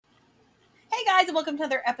guys, and welcome to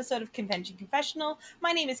another episode of Convention Confessional.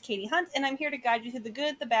 My name is Katie Hunt, and I'm here to guide you through the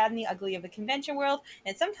good, the bad, and the ugly of the convention world,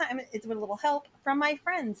 and sometimes it's with a little help from my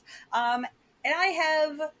friends. And I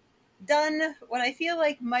have done what I feel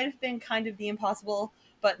like might have been kind of the impossible,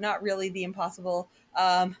 but not really the impossible.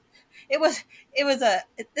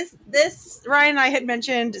 This Ryan and I had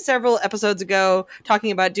mentioned several episodes ago,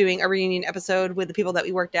 talking about doing a reunion episode with the people that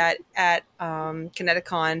we worked at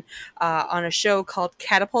Kineticon on a show called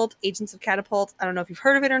Catapult, Agents of Catapult. I don't know if you've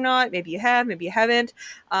heard of it or not. Maybe you have, maybe you haven't.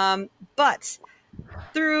 But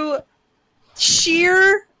through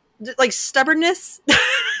sheer stubbornness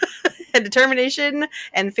and determination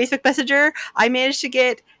and Facebook Messenger, I managed to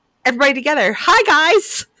get everybody together. Hi,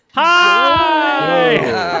 guys.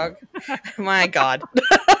 Hi! Oh, my God.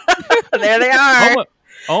 There they are.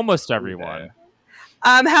 Almost everyone.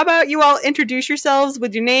 How about you all introduce yourselves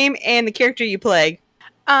with your name and the character you play?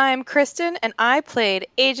 I'm Kristen, and I played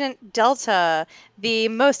Agent Delta, the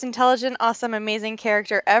most intelligent, awesome, amazing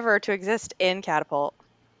character ever to exist in Catapult.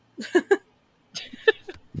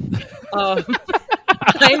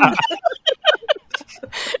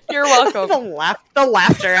 You're welcome. The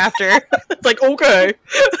laughter after. It's like, okay.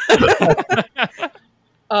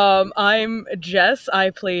 I'm Jess. I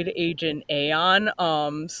played Agent Aeon,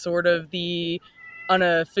 sort of the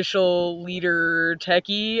unofficial leader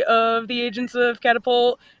techie of the Agents of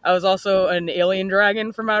Catapult. I was also an alien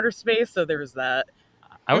dragon from outer space, so there was that.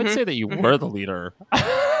 I would say that you were the leader.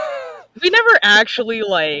 We never actually,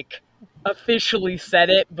 officially said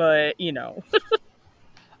it, but, you know.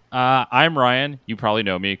 I'm Ryan. You probably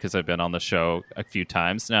know me because I've been on the show a few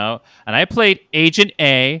times now. And I played Agent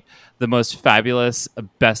A, the most fabulous,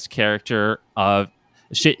 best character of...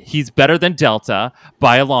 Shit, he's better than Delta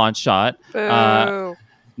by a long shot. Boo.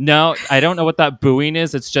 No, I don't know what that booing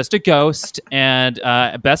is. It's just a ghost. And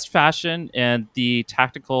best fashion and the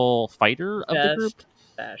tactical fighter of the group.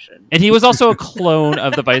 Fashion. And he was also a clone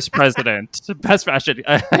of the vice president. Best fashion.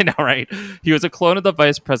 I know, right? He was a clone of the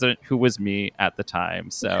vice president who was me at the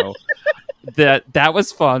time. So that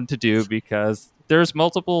was fun to do because there's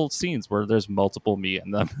multiple scenes where there's multiple me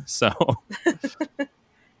in them. So...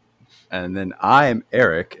 And then I'm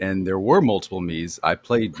Eric, and there were multiple me's. I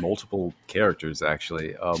played multiple characters,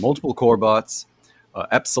 actually. Multiple Corebots,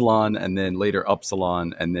 Epsilon, and then later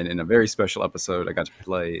Upsilon. And then in a very special episode, I got to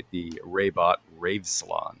play the Raybot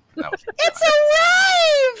Ravesalon. It's a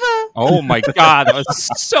rave! Oh my God, that was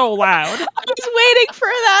so loud. I was waiting for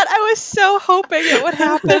that. I was so hoping it would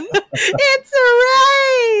happen. It's a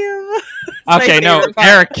rave! Okay, no,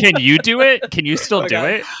 Eric, can you do it? Can you still do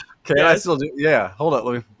it? Can I still do? Yeah, hold up.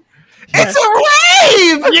 Let me. It's a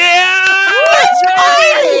rave! Yeah!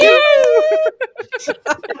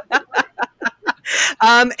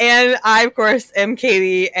 And I, of course, am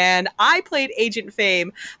Katie, and I played Agent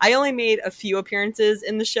Fame. I only made a few appearances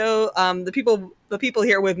in the show. The people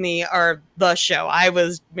here with me are the show. I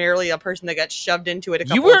was merely a person that got shoved into it a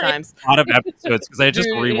couple of times. A lot of episodes because I just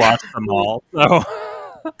rewatched them all. So.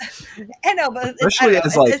 I know, but especially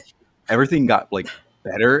as everything got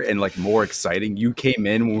better and more exciting. You came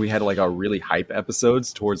in when we had our really hype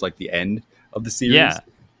episodes towards the end of the series.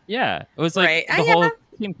 Yeah. It was the Right. whole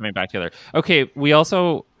team coming back together. Okay,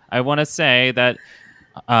 I want to say that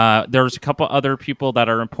there's a couple other people that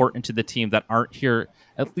are important to the team that aren't here,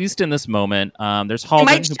 at least in this moment. There's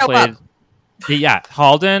Halden who played... Yeah,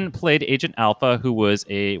 Halden played Agent Alpha, who was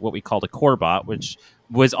what we called a Corebot, which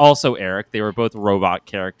was also Eric. They were both robot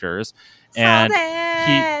characters. And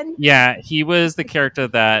he was the character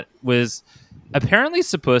that was apparently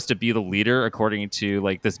supposed to be the leader according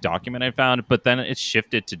to this document I found, but then it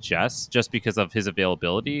shifted to Jess just because of his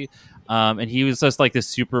availability. And he was just this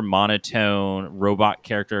super monotone robot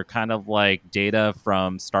character, kind of like Data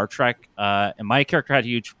from Star Trek. And my character had a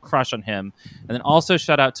huge crush on him. And then also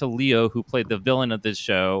shout out to Leo, who played the villain of this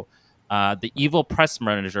show, the evil press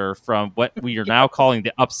manager from what we are now calling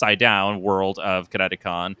the Upside Down world of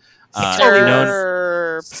Kineticon.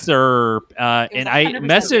 Serp. And I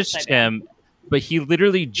messaged him, but he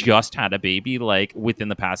literally just had a baby within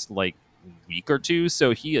the past week or two,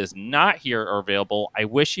 so he is not here or available. I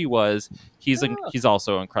wish he was. He's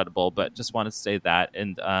also incredible, but just wanted to say that.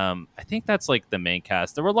 And I think that's the main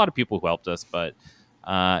cast. There were a lot of people who helped us, but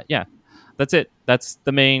yeah, that's it. That's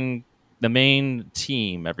the main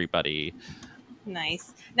team. Everybody.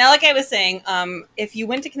 Nice. Now, like I was saying, if you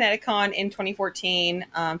went to Kineticon in 2013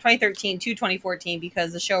 to 2014,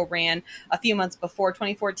 because the show ran a few months before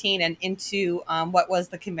 2014 and into what was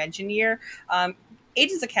the convention year,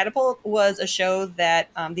 Agents of Catapult was a show that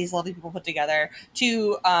these lovely people put together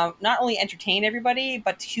to not only entertain everybody,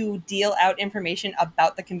 but to deal out information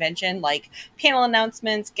about the convention, like panel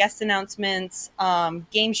announcements, guest announcements,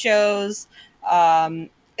 game shows. And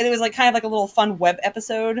it was like kind of like a little fun web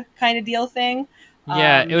episode kind of deal thing.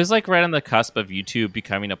 Yeah, it was like right on the cusp of YouTube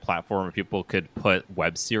becoming a platform where people could put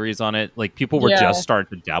web series on it. Like people were just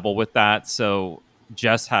starting to dabble with that. So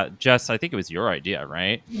Jess, I think it was your idea,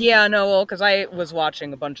 right? Yeah, no, well, because I was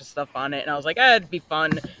watching a bunch of stuff on it, and I was like, it'd be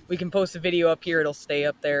fun. We can post a video up here; it'll stay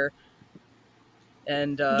up there,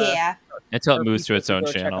 and until it moves to its own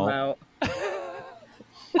channel.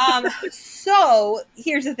 So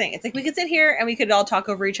here's the thing: it's like we could sit here and we could all talk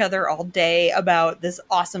over each other all day about this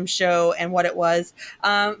awesome show and what it was.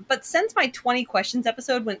 But since my 20 questions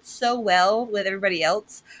episode went so well with everybody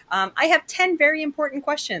else, I have 10 very important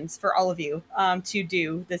questions for all of you to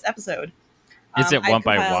do this episode. Is it one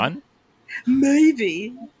by one?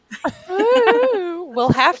 Maybe. Ooh,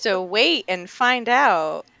 we'll have to wait and find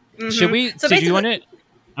out. Mm-hmm. Should we? So do you want it?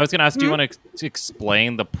 I was going to ask, do you want to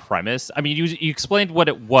explain the premise? I mean, you explained what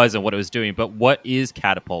it was and what it was doing, but what is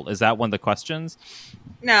Catapult? Is that one of the questions?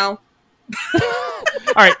 No. All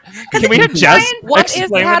right. Can we have Jess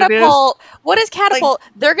explain Catapult? What is Catapult?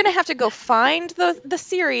 Like, they're going to have to go find the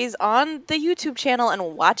series on the YouTube channel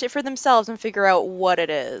and watch it for themselves and figure out what it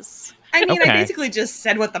is. I mean, I basically just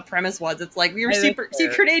said what the premise was. It's like we were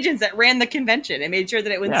secret agents that ran the convention and made sure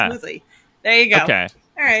that it went smoothly. There you go. Okay.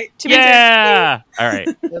 All right. Yeah. All right.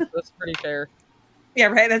 That's pretty fair. Yeah,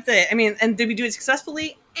 right. That's it. I mean, and did we do it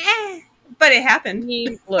successfully? But it happened.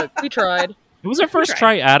 Look, we tried. It was our first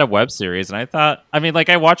try at a web series, and I thought, I mean, like,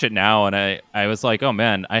 I watch it now, and I was like, oh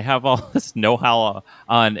man, I have all this know-how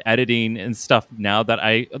on editing and stuff now that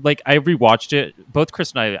I rewatched it. Both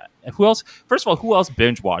Chris and I, who else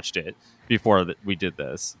binge watched it before we did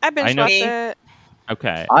this? I binge watched it.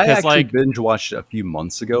 Okay. I actually binge watched it a few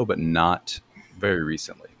months ago, but not very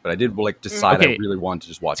recently. But I did decide I really wanted to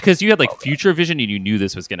just watch it. Because you had future vision and you knew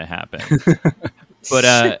this was going to happen. But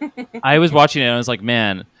I was watching it and I was like,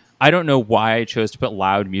 man, I don't know why I chose to put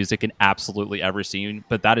loud music in absolutely every scene,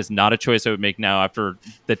 but that is not a choice I would make now after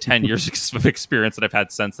the 10 years of experience that I've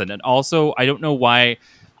had since then. And also, I don't know why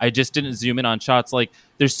I just didn't zoom in on shots. Like,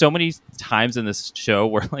 there's so many times in this show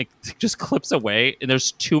where just clips away and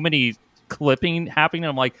there's too many clipping happening. And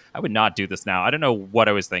I'm like, I would not do this now. I don't know what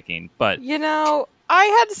I was thinking, but I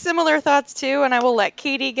had similar thoughts too, and I will let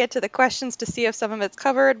Katie get to the questions to see if some of it's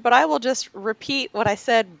covered, but I will just repeat what I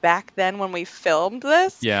said back then when we filmed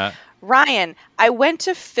this. Yeah. Ryan, I went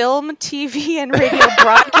to film, TV, and radio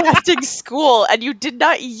broadcasting school, and you did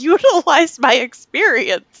not utilize my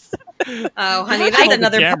experience. Oh, honey, that's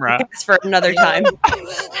another podcast for another time.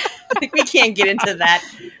 I think we can't get into that.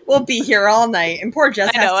 We'll be here all night, and poor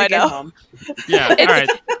Jess has to get home. Yeah, all right.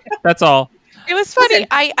 That's all. It was funny.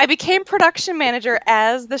 I became production manager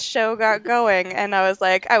as the show got going, and I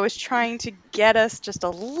was trying to get us just a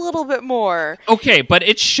little bit more. Okay, but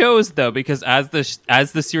it shows though, because as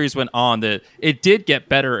the series went on, that it did get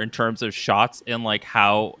better in terms of shots and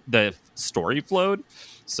how the story flowed.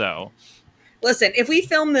 So, listen, if we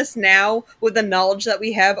film this now with the knowledge that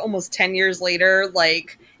we have almost 10 years later,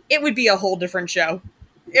 it would be a whole different show.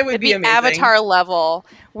 It'd be amazing. Avatar level.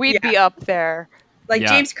 We'd be up there.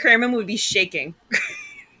 James Crammond would be shaking.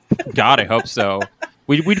 God, I hope so.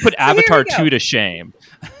 We'd put Avatar 2 to shame.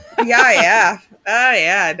 Yeah. Oh,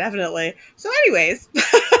 yeah, definitely. So anyways,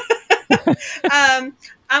 I'm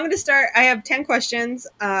going to start. I have 10 questions.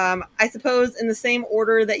 I suppose in the same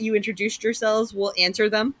order that you introduced yourselves, we'll answer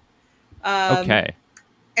them. Okay.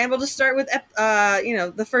 And we'll just start with,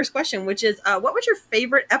 the first question, which is, what was your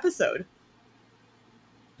favorite episode?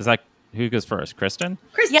 Is that who goes first? Kristen?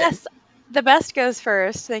 Yes. The best goes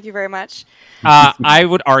first. Thank you very much. I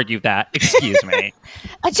would argue that. Excuse me.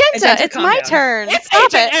 Agenta, it's my turn. It's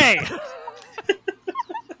Stop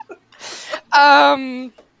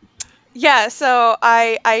it. Yeah, so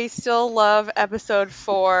I still love episode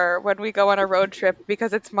 4 when we go on a road trip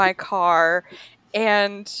because it's my car,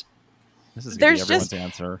 and this is gonna be everyone's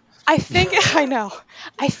answer. I think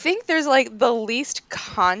I think there's the least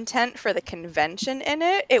content for the convention in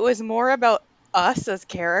it. It was more about us as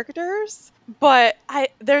characters, but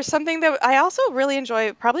there's something that I also really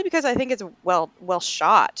enjoy, probably because I think it's well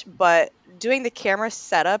shot, but doing the camera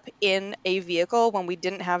setup in a vehicle when we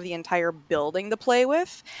didn't have the entire building to play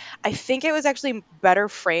with, I think it was actually better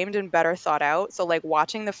framed and better thought out. So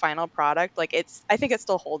watching the final product, I think it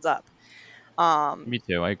still holds up. Me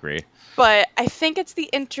too, I agree. But I think it's the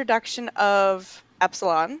introduction of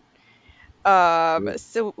Epsilon.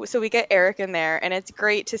 So we get Eric in there, and it's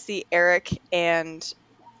great to see Eric and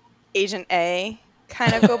Agent A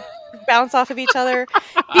kind of go bounce off of each other.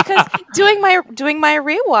 Because doing my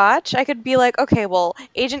rewatch, I could be like, okay, well,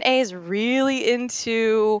 Agent A is really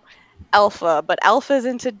into Alpha, but Alpha's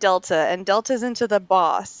into Delta, and Delta's into the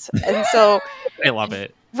boss. And so I love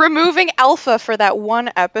it. removing Alpha for that one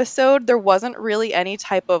episode, there wasn't really any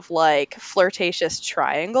type of like flirtatious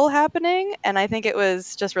triangle happening, and I think it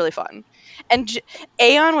was just really fun. And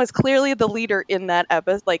Aeon was clearly the leader in that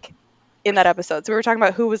episode. So we were talking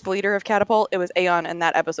about who was the leader of Catapult. It was Aeon, and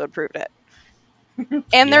that episode proved it.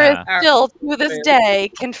 And there is still, to this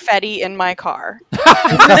day, confetti in my car.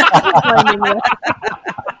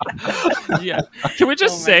 Yeah. Can we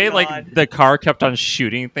just say, like, the car kept on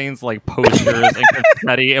shooting things like posters and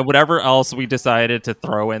confetti and whatever else we decided to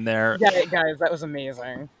throw in there? Yeah, guys, that was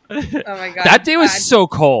amazing. Oh my god. That day was so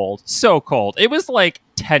cold. So cold. It was like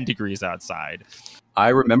 10 degrees outside. I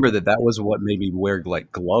remember that was what made me wear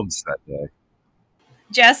like gloves that day.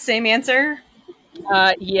 Jess, same answer.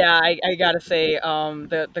 Yeah, I gotta say,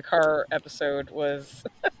 the car episode was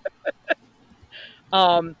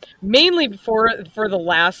mainly for the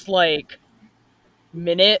last like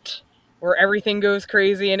minute where everything goes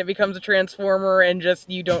crazy and it becomes a transformer and just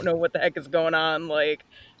you don't know what the heck is going on. Like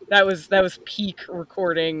that was peak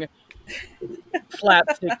recording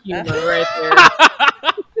slapstick humor right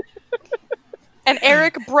there. And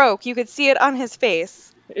Eric broke. You could see it on his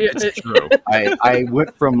face. It's true. I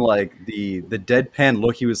went from like the deadpan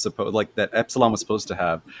look he was supposed, like that Epsilon was supposed to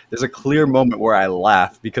have. There's a clear moment where I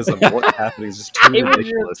laugh because of what's happening. It's just too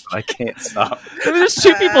ridiculous. I can't stop. There's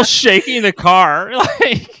two people shaking the car.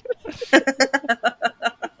 Like,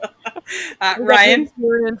 Ryan,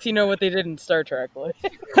 experience, you know what they did in Star Trek. Like.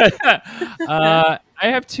 I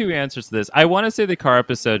have two answers to this. I want to say the car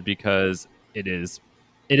episode because it is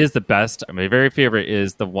the best. My very favorite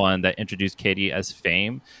is the one that introduced Katie as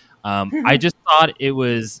Fame. I just thought it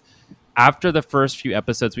was, after the first few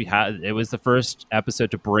episodes we had, it was the first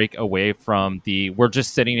episode to break away from we're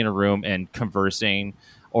just sitting in a room and conversing,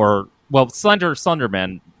 or, well,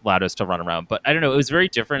 Slenderman allowed us to run around. But I don't know, it was very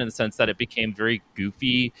different in the sense that it became very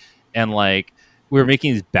goofy and like we were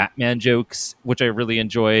making these Batman jokes, which I really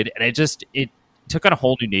enjoyed. And it took on a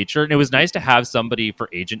whole new nature, and it was nice to have somebody for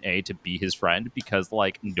Agent A to be his friend because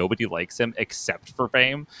like nobody likes him except for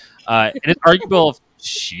Fame, and it's arguable if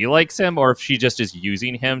she likes him or if she just is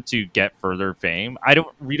using him to get further fame.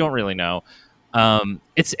 We don't really know.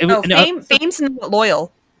 Fame's not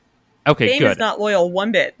loyal. Okay, Fame good. is not loyal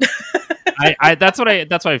one bit. That's what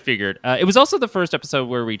I figured. It was also the first episode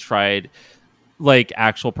where we tried like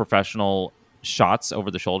actual professional shots over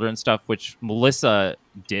the shoulder and stuff, which Melissa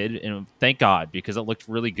did, and thank God, because it looked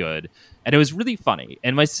really good and it was really funny.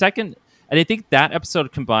 And I think that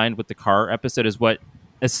episode combined with the car episode is what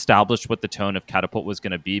established what the tone of Catapult was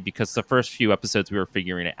going to be, because the first few episodes we were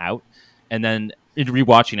figuring it out, and then in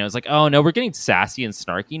rewatching it, I was like, oh no, we're getting sassy and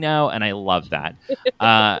snarky now, and I love that.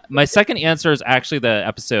 My second answer is actually the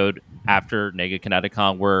episode after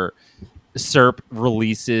Negakineticon where Serp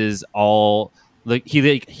releases all. Like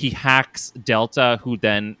he hacks Delta, who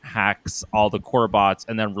then hacks all the core bots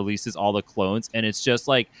and then releases all the clones, and it's just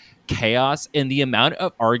like chaos. And the amount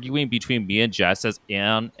of arguing between me and Jess as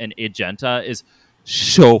Anne and Agenta is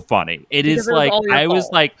so funny. It is like I was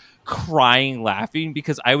like crying laughing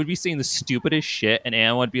because I would be saying the stupidest shit and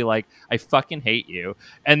Anne would be like, I fucking hate you.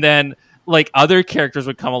 And then like other characters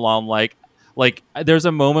would come along like there's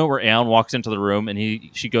a moment where Aeon walks into the room and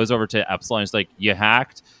she goes over to Epsilon and she's like, you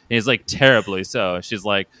hacked? And he's like, terribly so. She's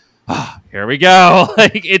like, oh, here we go.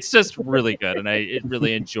 Like, it's just really good. And I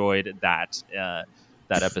really enjoyed that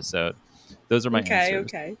episode. Those are my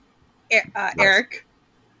answers. Okay. Eric?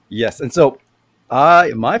 Yes. And so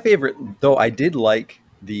my favorite, though I did like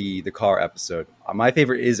the car episode, my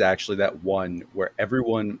favorite is actually that one where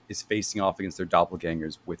everyone is facing off against their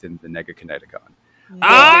doppelgangers within the Negakineticon.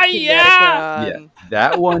 Yeah,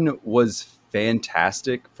 that one was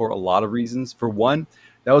fantastic for a lot of reasons. For one,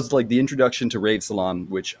 that was like the introduction to Raid Salon,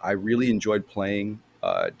 which I really enjoyed playing,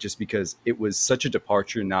 just because it was such a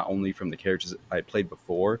departure not only from the characters I had played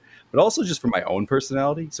before, but also just from my own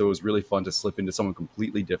personality. So it was really fun to slip into someone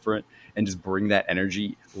completely different and just bring that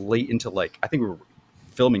energy late into, like, I think we were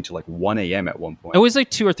filming to like 1 a.m. at one point. It was like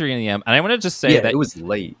 2 or 3 a.m. And I want to just say that it was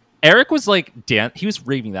late. Eric was like, he was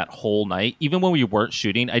raving that whole night. Even when we weren't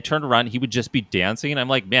shooting, I turned around and he would just be dancing. And I'm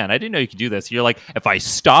like, man, I didn't know you could do this. You're like, if I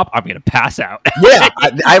stop, I'm going to pass out. Yeah,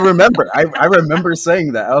 I remember. I remember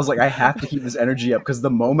saying that. I was like, I have to keep this energy up because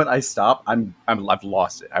the moment I stop, I've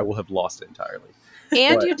lost it. I will have lost it entirely.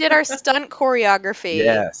 And you did our stunt choreography.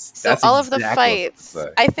 Yes. So all of the fights.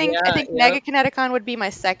 I think Negakineticon would be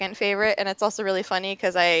my second favorite. And it's also really funny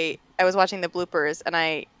because I was watching the bloopers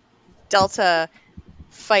and Delta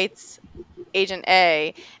fights Agent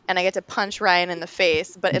A, and I get to punch Ryan in the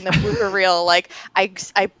face. But in the blooper reel, like I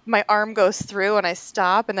my arm goes through and I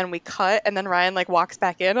stop, and then we cut, and then Ryan like walks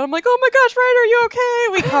back in, and I'm like, oh my gosh, Ryan, are you okay?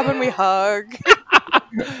 We come and we hug.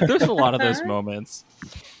 There's a lot of those moments.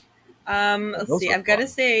 Let's see. I've got to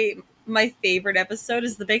say, my favorite episode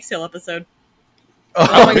is the bake sale episode.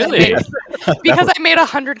 Oh, really? Because I made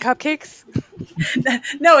 100 cupcakes.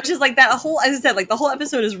 No, it's just like that whole, as I said, like the whole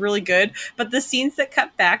episode is really good, but the scenes that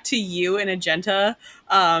cut back to you and Agenta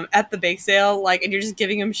at the bake sale, like, and you're just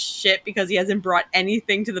giving him shit because he hasn't brought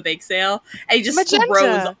anything to the bake sale, and he just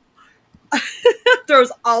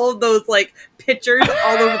throws all of those like pictures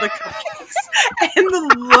all over the cupcakes, and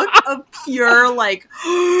the look of pure like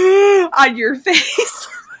on your face.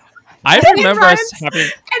 I remember us having,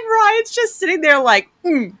 and Ryan's just sitting there like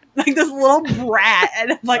this little brat,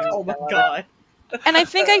 and I'm like, oh my god. And I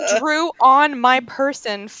think I drew on my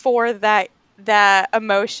person for that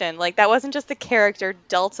emotion. Like, that wasn't just the character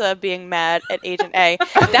Delta being mad at Agent A.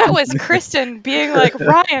 That was Kristen being like,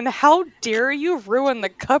 Ryan, how dare you ruin the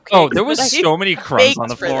cupcake? Oh, there was so many crumbs on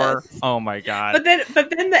the floor. This. Oh my god. But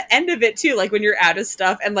then the end of it too, like when you're out of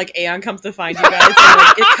stuff and like Aeon comes to find you guys and,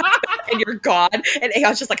 like, it comes back and you're gone, and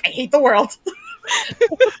Aeon's just like, I hate the world.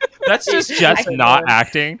 That's just Jess not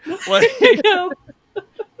acting. Like,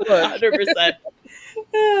 100%.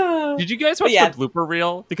 Did you guys watch the blooper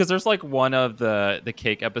reel? Because there's like one of the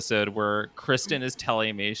cake episode where Kristen is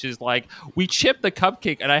telling me, she's like, we chipped the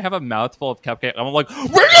cupcake, and I have a mouthful of cupcake. I'm like, and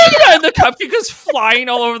the cupcake is flying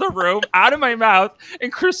all over the room, out of my mouth,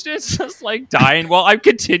 and Kristen's just like dying while I'm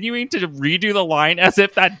continuing to redo the line as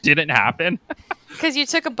if that didn't happen. Because you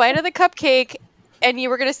took a bite of the cupcake, and you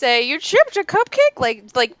were going to say, you chipped a cupcake?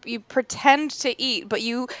 Like you pretend to eat, but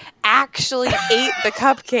you actually ate the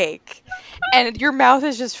cupcake. And your mouth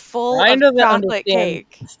is just full of chocolate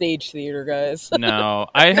cake. Stage theater, guys. No,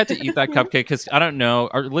 I had to eat that cupcake because I don't know.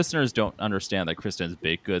 Our listeners don't understand that Kristen's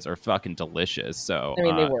baked goods are fucking delicious. So I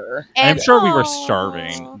mean, they were. I'm sure we were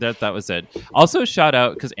starving. That was it. Also, shout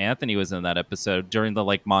out because Anthony was in that episode during the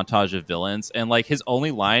like montage of villains, and like his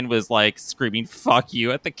only line was like screaming "fuck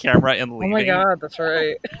you" at the camera and leaving. Oh my god, that's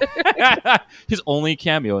right. His only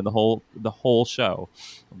cameo in the whole show,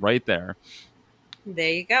 right there. There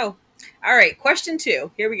you go. All right, question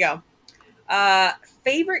 2. Here we go.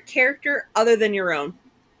 Favorite character other than your own?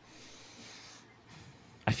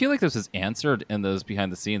 I feel like this was answered in those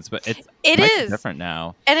behind the scenes, but it is different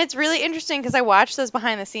now. And it's really interesting because I watched those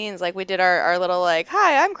behind the scenes. Like, we did our little like,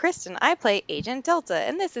 hi, I'm Kristen. I play Agent Delta,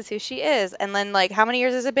 and this is who she is. And then like, how many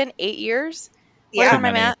years has it been? 8 years? Yeah,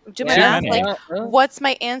 my math. Do my math. Like, what's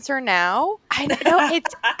my answer now? I don't know.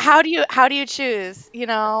 It's how do you choose? You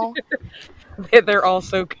know. They're all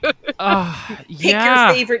so good. Pick your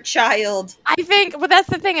favorite child. I think, but that's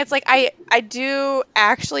the thing. It's like I do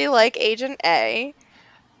actually like Agent A.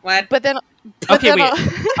 What? But then. Okay, wait.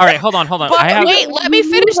 All right, hold on. But wait, let me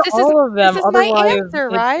finish. This is my answer,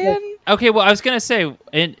 Ryan. Okay, well, I was gonna say,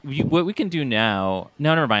 and what we can do now.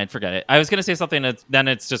 No, never mind. Forget it. I was gonna say something, then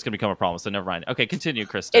it's just gonna become a problem. So never mind. Okay, continue,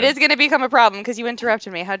 Kristen. It is gonna become a problem because you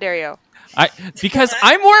interrupted me. How dare you? Because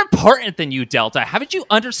I'm more important than you, Delta. Haven't you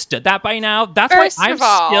understood that by now? That's why I'm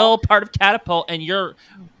still part of Catapult, and you're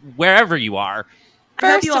wherever you are.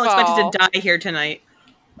 I hope you all expected to die here tonight.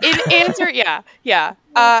 In answer, yeah.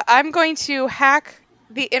 I'm going to hack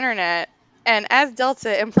the internet and, as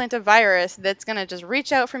Delta, implant a virus that's going to just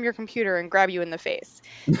reach out from your computer and grab you in the face.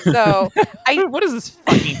 So, what is this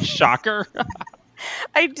fucking shocker?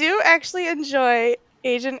 I do actually enjoy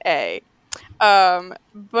Agent A.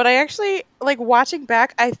 But I actually like watching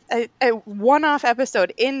back. I one-off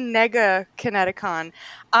episode in Nega Kineticon.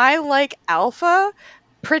 I like Alpha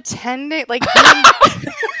pretending like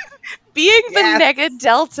being the Nega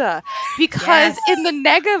Delta because in the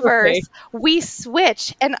Negaverse we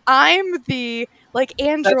switch and I'm the like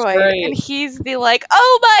android and he's the like,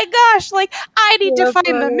 oh my gosh, like I need to find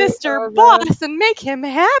the Mr. Boss and make him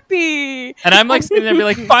happy. And I'm like sitting there and be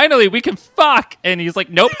like, finally we can fuck, and he's like,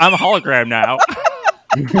 nope, I'm a hologram now.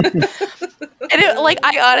 And it, like,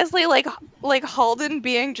 I honestly like Halden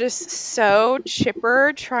being just so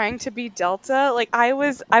chipper trying to be Delta. Like I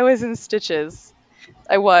was in stitches.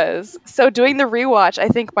 I was. So doing the rewatch, I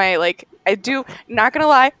think I do, not gonna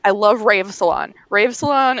lie, I love Rave Salon. Rave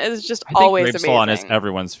Salon is just always amazing. Rave Salon is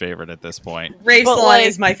everyone's favorite at this point. Rave Salon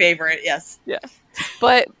is my favorite, yes. Yeah.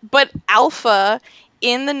 But Alpha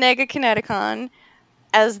in the Nega Kineticon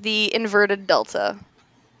as the inverted Delta.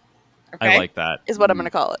 Okay. I like that. Is what I'm gonna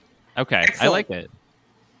call it. Okay. Excellent. I like it.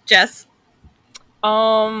 Jess?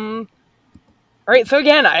 All right, so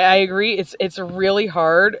again, I agree. It's really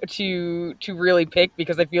hard to really pick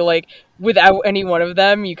because I feel like without any one of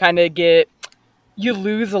them, you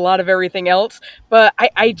lose a lot of everything else. But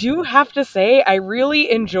I do have to say, I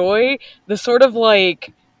really enjoy the sort of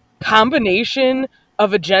like combination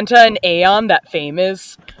of Agenta and Aeon that Fame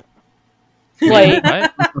is. Like,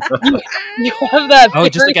 you have that. Oh,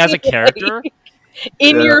 just like as a character?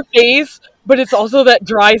 In your face, but it's also that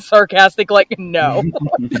dry, sarcastic, like, no.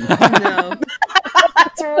 No.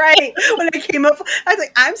 That's right. When I came up, I was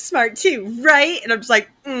like, I'm smart too, right? And I'm just like,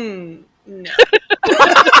 no.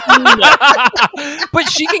 But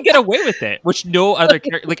she can get away with it, which no other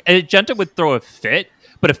character, like Agenta would throw a fit,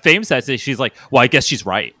 but if Fame says it, she's like, well, I guess she's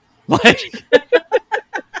right. Like,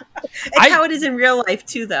 it's how it is in real life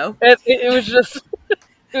too, though. It was just,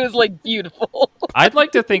 it was like beautiful. I'd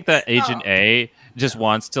like to think that Agent A just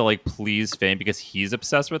wants to like please Fame because he's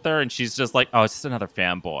obsessed with her, and she's just like, oh, it's just another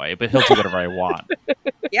fanboy, but he'll do whatever I want.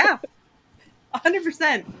 Yeah,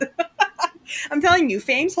 100%. I'm telling you,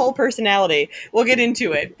 Fame's whole personality. We'll get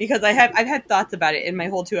into it because I've had thoughts about it in my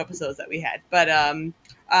whole 2 episodes that we had. But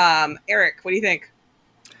Eric, what do you think?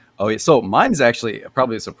 Oh, yeah. So mine's actually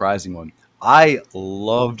probably a surprising one. I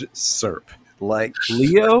loved Serp. Like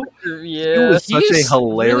Leo, Yeah. he was such a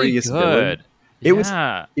hilarious really villain.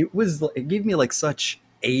 good. It gave me like such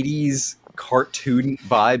 80s cartoon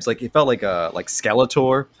vibes. Like it felt like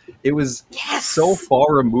Skeletor. It was so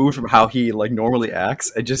far removed from how he like normally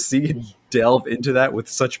acts, and just seeing him delve into that with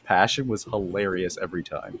such passion was hilarious every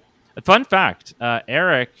time. A fun fact,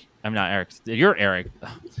 Eric, I'm not Eric, you're Eric.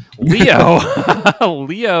 Leo,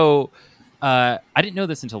 I didn't know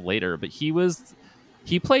this until later, but he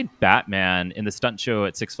played Batman in the stunt show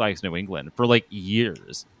at Six Flags New England for like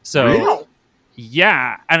years. So Really?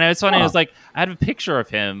 yeah, and it's funny. I was like, I had a picture of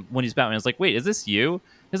him when he's Batman. I was like, wait, is this you?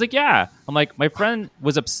 He's like, yeah. I'm like, my friend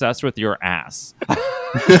was obsessed with your ass.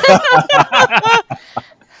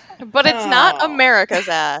 But it's not America's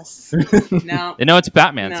ass. No. No, it's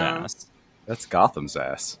Batman's No. ass. That's Gotham's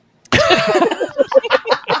ass.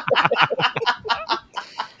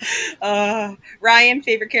 Ryan,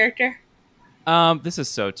 favorite character? This is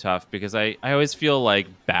so tough because I always feel like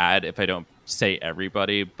bad if I don't say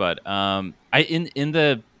everybody, but in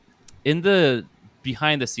the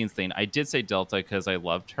behind the scenes thing, I did say Delta because I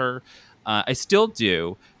loved her. I still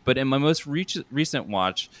do, but in my most recent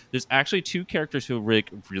watch, there's actually 2 characters who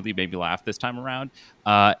really made me laugh this time around.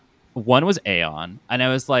 One was Aeon, and I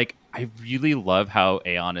was like, I really love how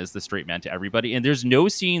Aeon is the straight man to everybody, and there's no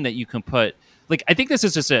scene that you can put. Like, I think this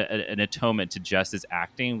is just an atonement to Jess's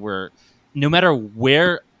acting, where no matter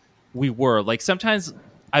where we were, like sometimes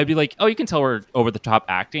I'd be like, oh, you can tell we're over the top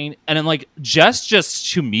acting, and then like Jess just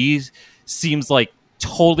to me seems like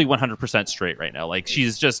totally 100% straight right now. Like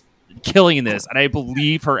she's just killing this, and I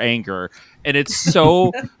believe her anger, and it's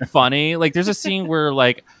so funny. Like there's a scene where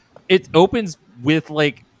like it opens with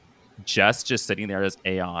like Jess just sitting there as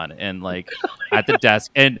Aeon and like at the desk,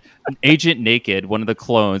 and Agent Naked, one of the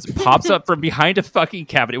clones, pops up from behind a fucking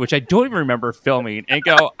cabinet, which I don't even remember filming, and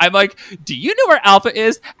I'm like, do you know where Alpha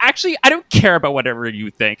is? Actually, I don't care about whatever you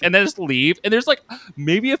think, and then just leave. And there's like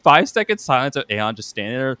maybe a 5-second silence of Aeon just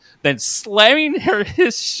standing there, then slamming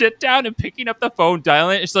his shit down and picking up the phone,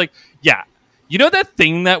 dialing it. It's like, yeah, you know that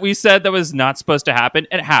thing that we said that was not supposed to happen?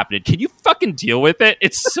 It happened. Can you fucking deal with it?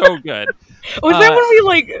 It's so good. Was that when we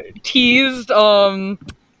like teased what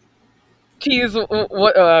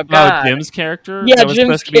God. Jim's character? Yeah, that was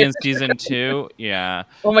Jim's supposed to be in character. season 2. Yeah.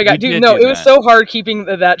 Oh my God, We dude, did no, do it was that. so hard keeping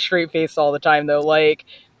that straight face all the time though. Like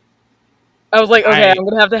I was like, okay, I'm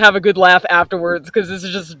gonna have a good laugh afterwards because this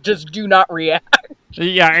is just do not react.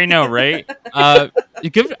 Yeah, I know, right?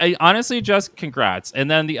 Honestly, just congrats. And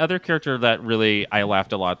then the other character that really I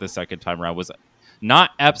laughed a lot the second time around was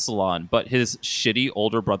not Epsilon, but his shitty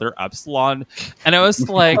older brother Epsilon. And I was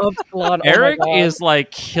like, Epsilon, Eric oh my God. is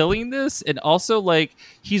like killing this, and also like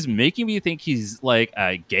he's making me think he's like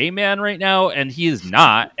a gay man right now, and he is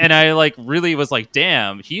not. And I like really was like,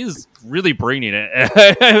 damn, he's really bringing it.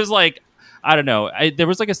 I was like, I don't know. There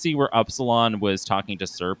was like a scene where Epsilon was talking to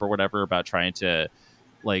Serp or whatever about trying to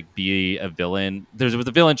like be a villain. There was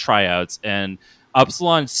the villain tryouts, and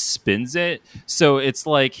Epsilon spins it so it's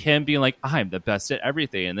like him being like, I'm the best at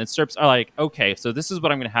everything, and then Serps are like, okay, so this is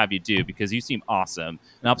what I'm gonna have you do because you seem awesome.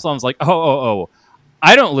 And Epsilon's like, oh,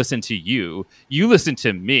 I don't listen to you, you listen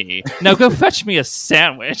to me, now go fetch me a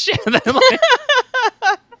sandwich. And then like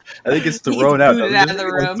I think it's thrown out. booted out of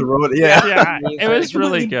the room. yeah, it was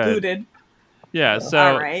really good. Booted. Yeah, so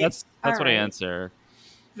All right. that's All what I right. answer.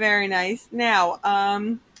 Very nice. Now,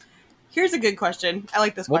 Here's a good question. I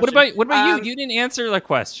like this Well, question. what about you? You didn't answer the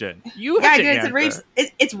question. You Yeah, I had to did. answer.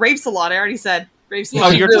 It's Rave Salon. I already said Rave Salon. Oh,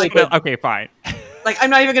 you're really just gonna, okay, fine. Like, I'm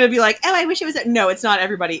not even going to be like, oh, I wish it was. No, it's not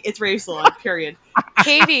everybody. It's Rave Salon, period.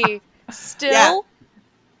 Katie, still?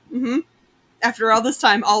 Yeah. Mm-hmm. After all this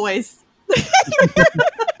time, always.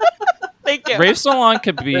 Thank you. Rave Salon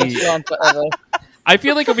could be. Restaurant forever. I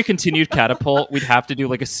feel like if we continued Catapult, we'd have to do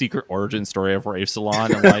like a secret origin story of Rave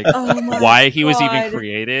Salon and like Oh my why he was even God.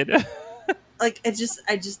 created. Like, I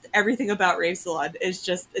just everything about Rave Salon is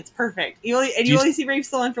just, it's perfect. You you- only see Rave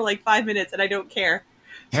Salon for like 5 minutes, and I don't care.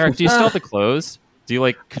 Eric, do you still have the clothes? Do you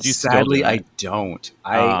like? Could you? Sadly, still do I it? don't.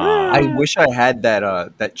 Ah. I wish I had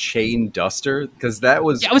that chain duster because that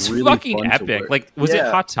was Yeah, it was really fucking fun to epic. wear. Like, was it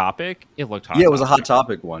Yeah. Hot Topic? It looked hot. Yeah, it was a Hot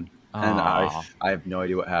Topic. Topic one, and Aw. I have no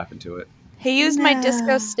idea what happened to it. He used my No.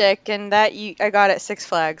 disco stick, and I got at Six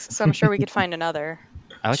Flags, so I'm sure we could find another.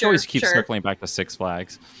 I like Sure, always keep sure. circling back to Six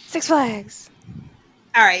Flags. Six Flags.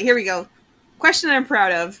 All right, here we go. Question I'm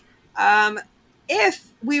proud of. If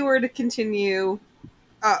we were to continue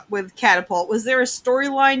with Catapult, was there a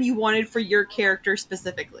storyline you wanted for your character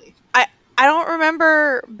specifically? I don't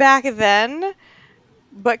remember back then,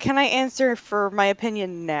 but can I answer for my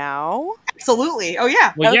opinion now? Absolutely. Oh,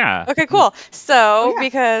 yeah. Well, yeah. Okay, cool. So, Oh, yeah.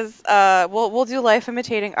 because we'll do life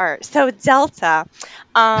imitating art. So Delta,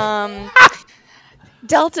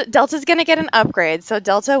 Delta's gonna get an upgrade. So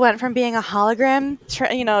Delta went from being a hologram,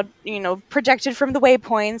 projected from the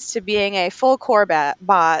waypoints to being a full core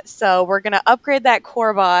bot. So we're gonna upgrade that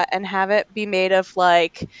core bot and have it be made of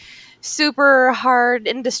like super hard,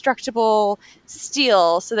 indestructible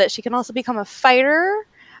steel, so that she can also become a fighter.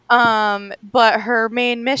 But her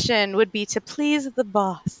main mission would be to please the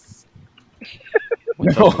boss.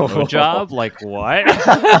 With No. a job? Like what?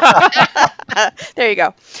 There you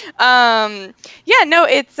go. Yeah, no,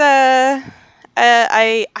 it's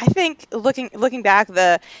I think looking back,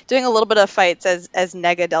 doing a little bit of fights as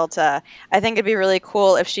Nega Delta, I think it'd be really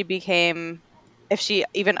cool if she even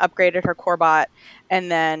upgraded her core bot and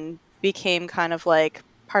then became kind of like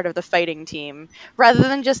part of the fighting team rather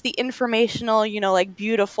than just the informational, like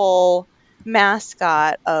beautiful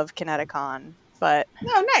mascot of Kineticon. But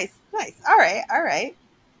Oh, nice. All right.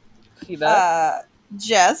 See that?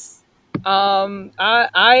 Jess.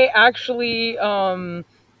 I actually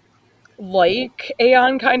like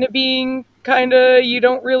Aeon kind of being you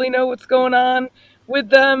don't really know what's going on with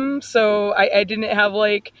them, so I didn't have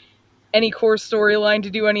like any core storyline to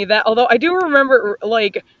do any of that. Although I do remember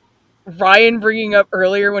like Ryan bringing up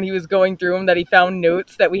earlier when he was going through them that he found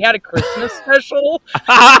notes that we had a Christmas special.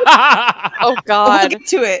 oh We'll god, get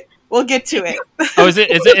to it. Oh, is it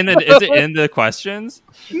in the questions?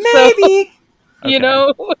 Maybe. Okay. You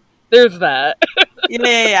know, there's that.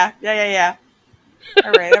 Yeah.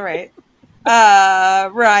 All right.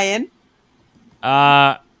 Ryan.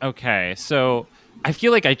 Okay, so I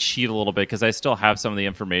feel like I cheat a little bit because I still have some of the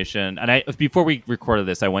information. And before we recorded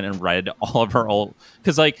this, I went and read all of our old,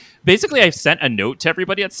 because like basically I sent a note to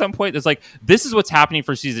everybody at some point. It's like, this is what's happening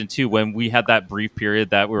for season 2 when we had that brief period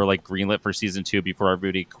that we were like greenlit for season 2 before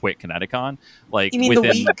everybody quit Kineticon. Like You mean the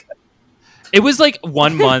week? It was like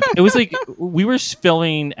 1 month. It was like we were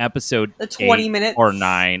filming episode The 20 8 minutes or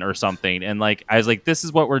 9 or something, and like I was like, this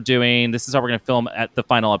is what we're doing. This is how we're going to film at the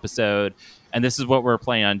final episode, and this is what we're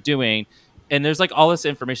planning on doing. And there's like all this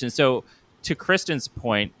information. So to Kristen's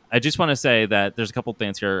point, I just want to say that there's a couple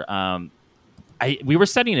things here. We were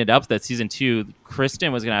setting it up that season 2,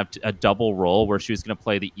 Kristen was going to have a double role where she was going to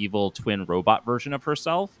play the evil twin robot version of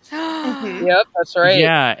herself. Mhm. Yep, that's right.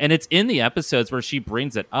 Yeah, and it's in the episodes where she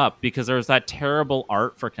brings it up because there was that terrible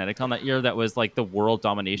art for Kineticon that year that was like the world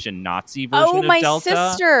domination Nazi version oh of my Delta.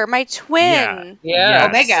 sister, my twin. Yeah.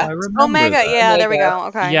 Omega. I remember Omega, that. yeah, there we Omega. go.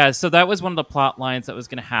 Okay. Yeah, so that was one of the plot lines that was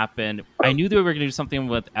going to happen. I knew that we were going to do something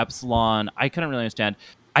with Epsilon. I couldn't really understand.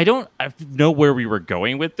 I don't know where we were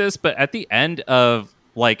going with this, but at the end of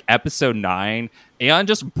like episode 9, Aeon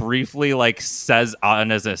just briefly like says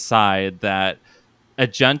on as a aside that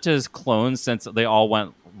Agenta's clones, since they all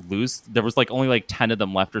went loose, there was like only like 10 of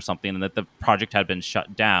them left or something, and that the project had been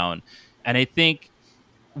shut down. And I think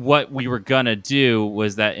what we were gonna do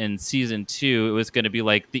was that in season 2 it was gonna be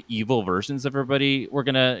like the evil versions of everybody were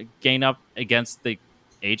gonna gain up against the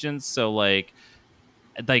agents. So like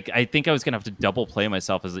I think I was gonna have to double play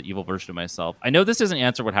myself as the evil version of myself. I know this doesn't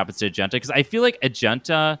answer what happens to Agenta, because I feel like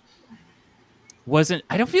Agenta wasn't,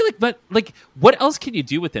 I don't feel like, but like what else can you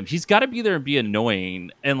do with him? He's got to be there and be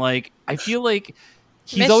annoying, and like I feel like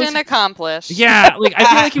Mission accomplished. Yeah, like I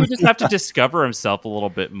feel like he would just have to discover himself a little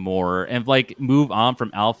bit more and like move on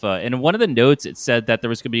from Alpha. And in one of the notes, it said that there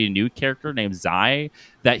was going to be a new character named Zai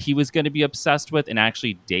that he was going to be obsessed with and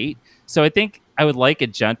actually date. So I think I would like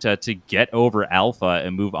Agenta to get over Alpha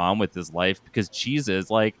and move on with his life because Jesus,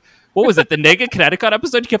 like, what was it? The Nega Kineticon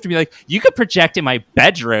episode? You have to be like, you could project in my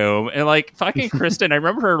bedroom. And like fucking Kristen, I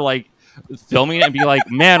remember her like filming it and be like,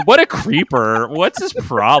 man, what a creeper. What's his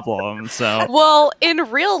problem? So Well, in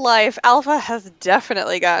real life, Alpha has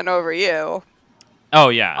definitely gotten over you. oh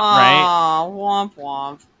yeah, right? Aw, womp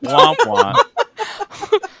womp. Womp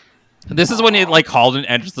womp. This is when he like Halden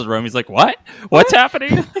enters the room. He's like, what? What's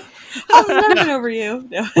happening? I've never been over you.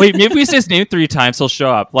 No. Wait, maybe we say his name 3 times, he'll show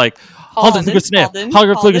up. Like Halden Fluger Smith. Halden,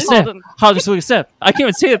 Halden Fluger Smith. Halden. Halden Fluger Smith. I can't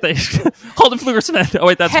even say it. Halden Fluger Smith. Oh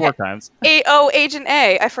wait, that's 4 times. Agent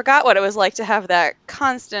A. I forgot what it was like to have that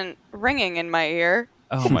constant ringing in my ear.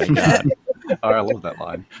 Oh my god. Oh, I love that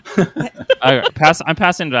line. I'm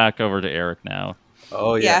passing back over to Eric now.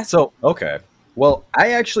 Oh yeah. Yeah. So okay. Well,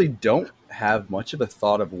 I actually don't have much of a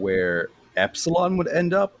thought of where Epsilon would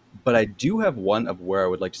end up, but I do have one of where I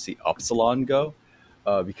would like to see Upsilon go,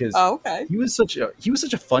 because Oh, okay. he was such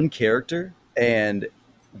a fun character. And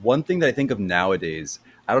one thing that I think of nowadays,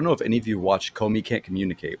 I don't know if any of you watch Komi Can't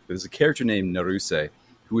Communicate, but there's a character named Naruse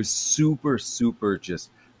who is super just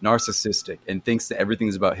narcissistic and thinks that everything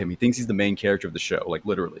is about him. He thinks he's the main character of the show, like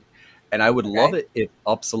literally. And I would love it if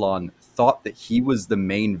Upsilon thought that he was the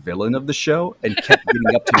main villain of the show and kept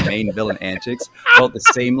getting up to main villain antics, while at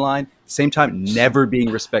the same time, never being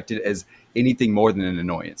respected as anything more than an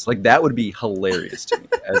annoyance. Like that would be hilarious to me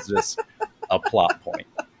as just a plot point.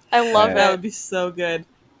 I love That it. would be so good.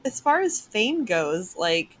 As far as fame goes,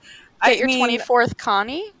 like Get your mean, 24th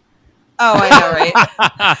Connie? Oh, I know,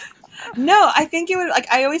 right? No, I think it would like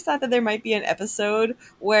I always thought that there might be an episode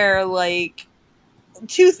where like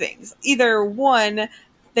 2 things. Either one,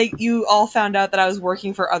 that you all found out that I was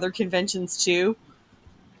working for other conventions too.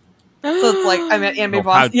 So it's like I'm at Anime Oh,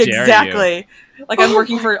 Boss. how dare Exactly. Like I'm Oh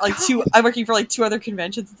working my for like 2 I'm working for like 2 other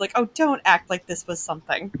conventions. It's like, oh, don't act like this was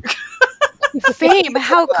something. Fame,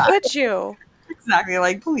 how could you? Exactly.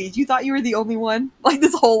 Like, please, you thought you were the only one? Like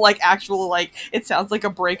this whole like actual like it sounds like a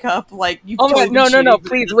breakup. Like you. Oh my, no,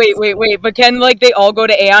 please, wait. But can like they all go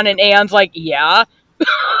to Aeon and Aeon's like, yeah?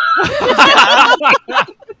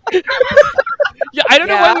 Yeah, I don't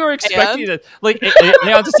know why we were expecting and? it. Like,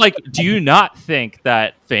 I'm just like, do you not think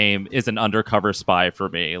that Fame is an undercover spy for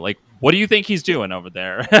me? Like, what do you think he's doing over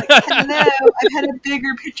there? No, I've had a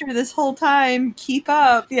bigger picture this whole time. Keep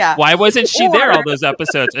up. Yeah. Why wasn't she there all those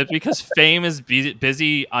episodes? It's because Fame is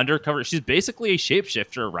busy undercover. She's basically a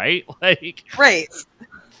shapeshifter, right? Like, Right.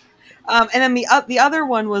 And then the other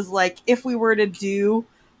one was like if we were to do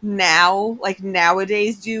now, like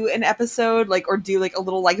nowadays, do an episode like or do like a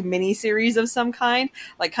little like mini series of some kind,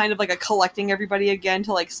 like kind of like a collecting everybody again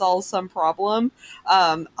to like solve some problem.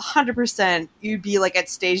 100% you'd be like at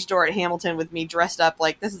stage door at Hamilton with me dressed up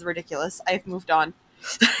like this is ridiculous. I've moved on.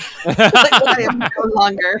 Like, I am no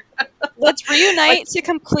longer. Let's reunite to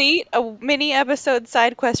complete a mini episode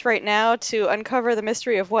side quest right now to uncover the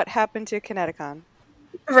mystery of what happened to Kineticon.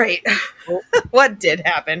 Right. What did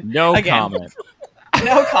happen? no Again. comment.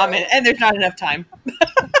 No comment. And there's not enough time.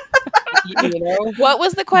 You know? What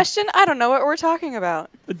was the question? I don't know what we're talking about.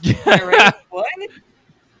 All right. What?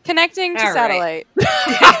 Connecting to All right.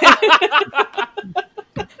 satellite.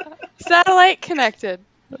 Satellite connected.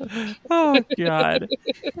 Oh god.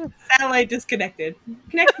 Satellite disconnected.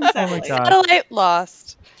 Connecting satellite. God. Satellite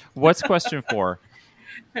lost. What's question 4?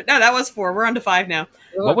 No, that was 4. We're on to 5 now.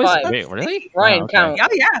 What was? Five. Wait, really? Ryan, Oh, okay. count. Oh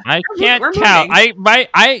yeah. I We're can't moving. count.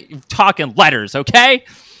 I talk in letters, okay?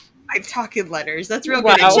 I'm talking letters. That's real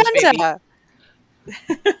Wow. good English, baby. Agenda.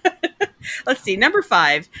 Let's see. Number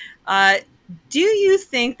 5. Do you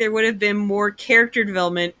think there would have been more character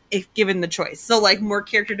development if given the choice? So, like, more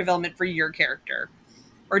character development for your character?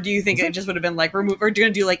 Or do you think it just would have been, like, remove, or do you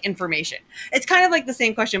do, like, information? It's kind of like the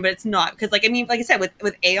same question, but it's not. Because, like, I mean, like I said,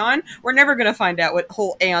 with Aeon, we're never going to find out what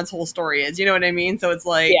Aeon's whole story is. You know what I mean? So it's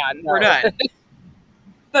like, Yeah, no. we're done.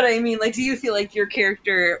 But, I mean, like, do you feel like your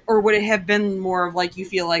character, or would it have been more of, like, you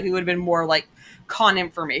feel like it would have been more, like, con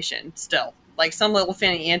information still? Like, some little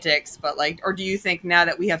fanny antics, but, like, or do you think now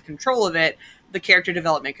that we have control of it, the character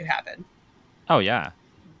development could happen? Oh yeah.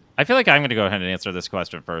 I feel like I'm going to go ahead and answer this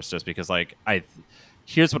question first, just because, like,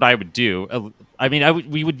 here's what I would do. I mean,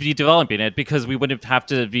 we would be developing it because we wouldn't have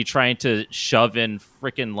to be trying to shove in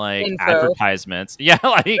freaking like Info. advertisements. Yeah,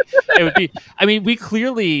 like it would be. I mean, we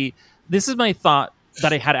clearly. This is my thought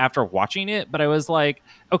that I had after watching it, but I was like,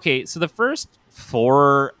 okay, so the first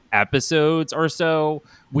 4 episodes or so,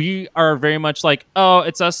 we are very much like, oh,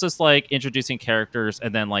 it's us just like introducing characters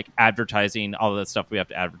and then like advertising all of the stuff we have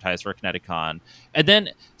to advertise for Kineticon. And then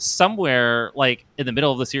somewhere like in the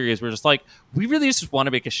middle of the series, we're just like, we really just want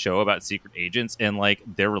to make a show about secret agents and like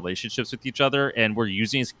their relationships with each other. And we're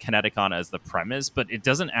using Kineticon as the premise, but it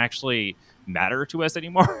doesn't actually matter to us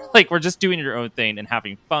anymore. Like, we're just doing your own thing and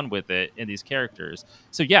having fun with it in these characters.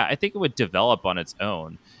 So yeah, I think it would develop on its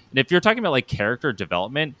own. And if you're talking about like character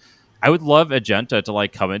development, I would love Agenta to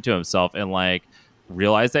like come into himself and like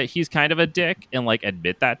realize that he's kind of a dick and like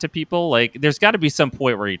admit that to people. Like, there's got to be some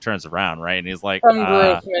point where he turns around, right? And he's like,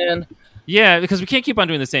 growth, man. Yeah, because we can't keep on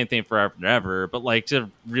doing the same thing forever and ever. But like to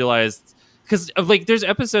realize, because like there's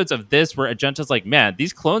episodes of this where Agenta's like, man,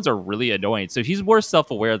 these clones are really annoying. So he's more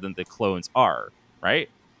self-aware than the clones are, right?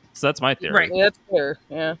 So that's my theory. Right, yeah, that's fair.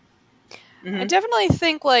 Yeah. Mm-hmm. I definitely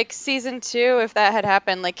think like season 2, if that had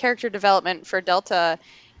happened, like character development for Delta,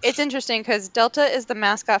 it's interesting because Delta is the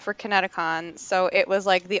mascot for Kineticon, so it was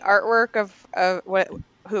like the artwork of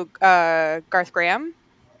Garth Graham.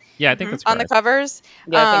 Yeah, I think that's on the covers.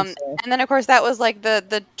 Yeah, I think so. And then of course that was like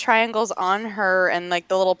the triangles on her and like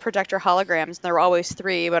the little projector holograms. There were always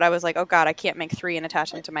 3, but I was like, oh god, I can't make 3 and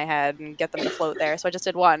attach them to my head and get them to float there, so I just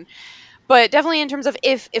did 1. But definitely in terms of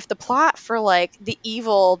if the plot for like the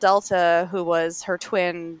evil Delta, who was her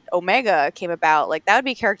twin Omega, came about, like that would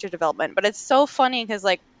be character development. But it's so funny because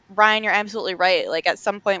like Ryan, you're absolutely right. Like at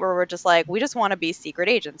some point where we're just like, we just want to be secret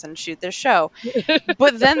agents and shoot this show,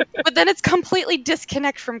 but then it's completely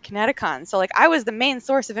disconnect from Kineticon. So like I was the main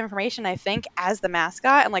source of information, I think, as the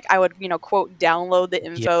mascot, and like I would quote download the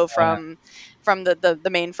info from the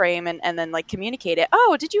mainframe and then like communicate it.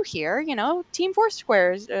 Oh, did you hear? Team 4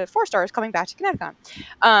 stars coming back to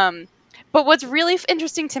Kineticon. But what's really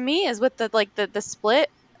interesting to me is with the split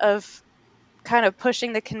of kind of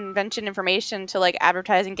pushing the convention information to like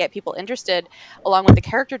advertise and get people interested along with the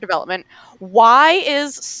character development. Why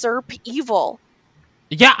is Serp evil?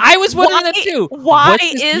 Yeah, I was wondering that too. Why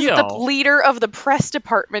is the leader of the press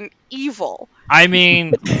department evil? I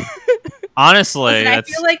mean, honestly, listen, I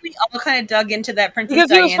feel like we all kind of dug into that Princess because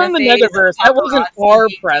Diana he was from the Negaverse. That wasn't our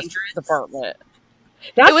press department.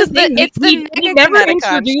 That's the thing. We never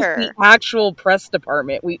introduced the actual press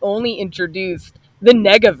department. We only introduced the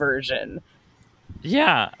Nega version.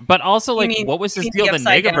 Yeah, but also, like, what was his deal? The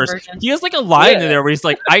Negaverse. He has, like, a line in there where he's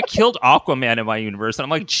like, I killed Aquaman in my universe. And I'm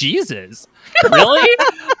like, Jesus. Really?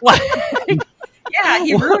 Yeah,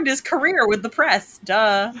 he ruined his career with the press.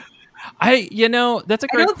 Duh. That's a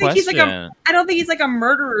great question. I don't think he's, like, a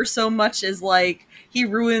murderer so much as, like, he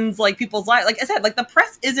ruins, like, people's lives. Like I said, like, the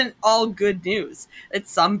press isn't all good news.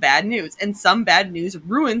 It's some bad news. And some bad news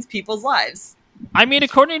ruins people's lives. I mean,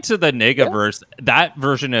 according to the Negaverse, that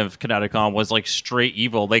version of Kineticon was like straight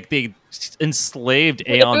evil. Like they enslaved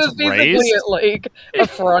Aeon's race. Like a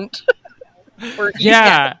front.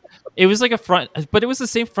 Yeah, it was like a front, but it was the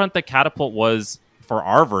same front that Catapult was for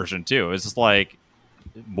our version too. It was just like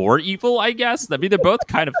more evil, I guess. I mean, they're both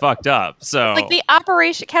kind of fucked up. So, like the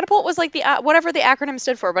operation Catapult was like the whatever the acronym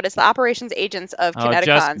stood for, but it's the operations agents of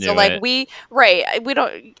Kineticon. So like we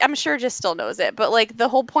don't. I'm sure Just still knows it, but like the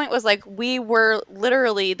whole point was like we were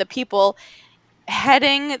literally the people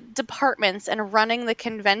heading departments and running the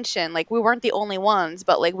convention. Like we weren't the only ones,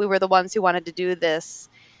 but like we were the ones who wanted to do this,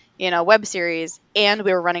 web series, and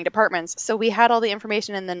we were running departments. So we had all the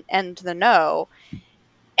information and the know.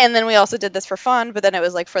 And then we also did this for fun, but then it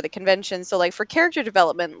was like for the convention. So like for character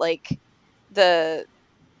development, like where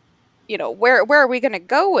are we going to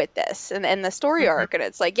go with this and the story arc? And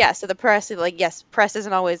it's like, so the press is like, yes, press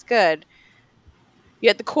isn't always good. You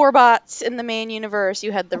had the core bots in the main universe.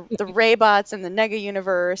 You had the Ray bots in the Nega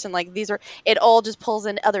universe. And like, it all just pulls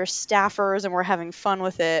in other staffers and we're having fun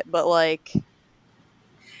with it. But like,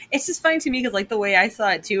 it's just funny to me because, like, the way I saw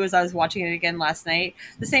it, too, as I was watching it again last night,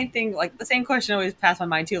 the same thing, like, the same question always passed my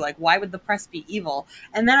mind, too. Like, why would the press be evil?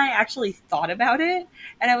 And then I actually thought about it,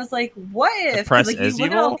 and I was like, what if, the press like, is you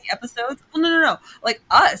look evil? at all the episodes? Well, no. Like,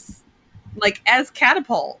 us. Like, as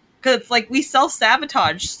Catapult. Because it's like, we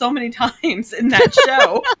self-sabotage so many times in that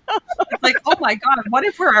show. It's like, oh my god, what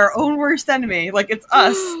if we're our own worst enemy? Like, it's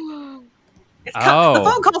us. The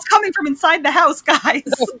phone call's coming from inside the house, guys.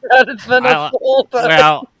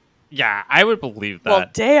 Well, yeah, I would believe that. Well,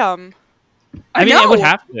 damn. I mean, it would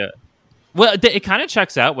have to. Well, it kind of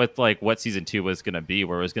checks out with like what season 2 was going to be,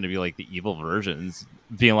 where it was going to be like the evil versions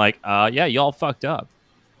being like, yeah, y'all fucked up,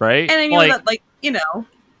 right? And I know that, like,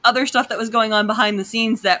 other stuff that was going on behind the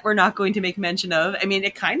scenes that we're not going to make mention of. I mean,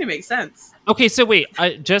 it kind of makes sense. Okay, so wait,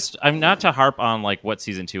 I'm not to harp on like what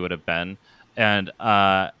season 2 would have been. And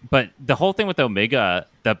but the whole thing with Omega,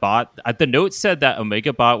 the bot, the note said that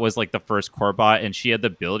Omega Bot was like the first core bot, and she had the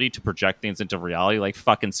ability to project things into reality, like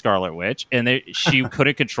fucking Scarlet Witch, and she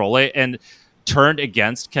couldn't control it and turned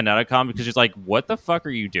against Kineticon because she's like, "What the fuck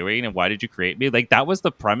are you doing? And why did you create me?" Like that was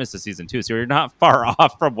the premise of season 2, so you're not far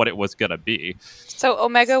off from what it was gonna be. So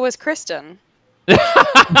Omega was Kristen.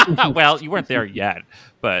 Well, you weren't there yet,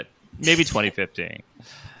 but maybe 2015.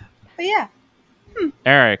 But yeah.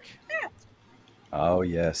 Eric. Oh,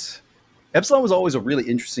 yes. Epsilon was always a really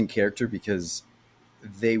interesting character because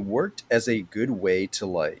they worked as a good way to,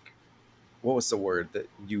 like, what was the word that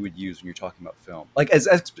you would use when you're talking about film? Like, as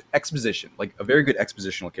exposition, like a very good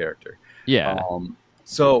expositional character. Yeah.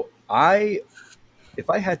 So if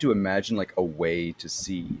I had to imagine, like, a way to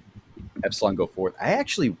see Epsilon go forth, I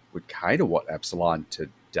actually would kind of want Epsilon to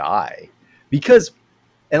die. Because,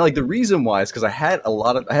 and, like, the reason why is because I had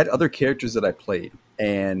other characters that I played,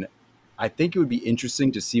 and I think it would be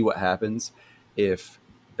interesting to see what happens if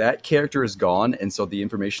that character is gone, and so the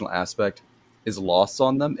informational aspect is lost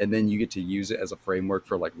on them, and then you get to use it as a framework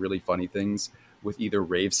for like really funny things with either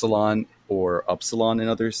Ravesalon or Upsilon in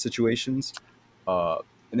other situations. And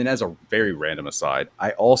then, as a very random aside,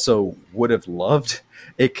 I also would have loved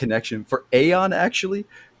a connection for Aeon, actually,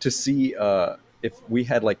 to see if we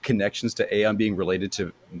had like connections to Aeon being related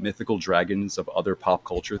to mythical dragons of other pop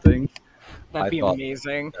culture things. That'd be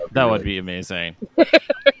amazing. That would be amazing.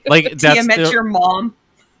 Like Tia met your mom.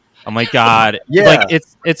 Oh my god! Yeah, like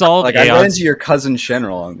it's all like I ran into your cousin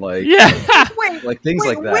Shenron, like Wait, like things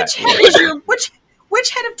like that. Which head is your which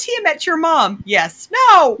head of Tia met your mom? Yes,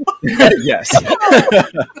 no. Yes.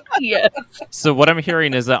 Yes. So what I'm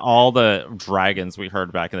hearing is that all the dragons we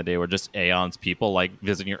heard back in the day were just Aeon's people, like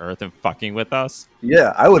visiting Earth and fucking with us.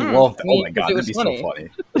 Yeah, I would love that. I mean, Oh my god, that'd be so funny.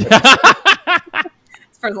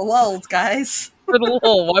 It's for the lulz, guys. For the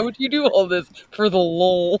lol. Why would you do all this for the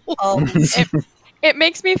lol? It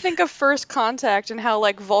makes me think of First Contact and how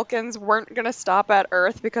like Vulcans weren't gonna stop at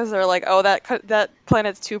Earth because they're like, oh, that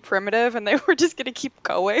planet's too primitive, and they were just gonna keep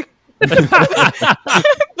going.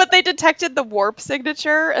 But they detected the warp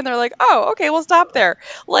signature, and they're like, oh, okay, we'll stop there.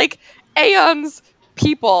 Like Aeon's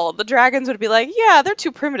people, the dragons would be like, yeah, they're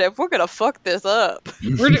too primitive. We're gonna fuck this up.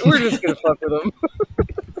 We're just gonna fuck with them.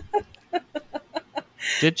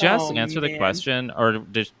 Did Jess answer the question, or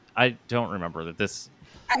did I don't remember that this?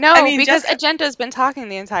 No, I mean, because Jessica... Agenta's been talking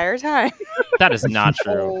the entire time. That is not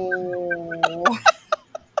true. Oh.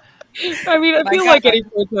 I mean, I feel like any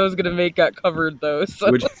point I was going to make got covered, though. So.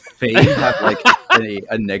 Would Fame have like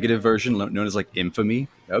a negative version known as like Infamy?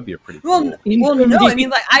 That would be a pretty cool. Well, no. I mean,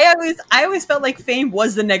 like I always felt like Fame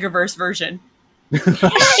was the Negaverse version.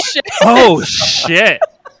 Oh shit!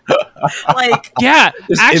 Like, yeah,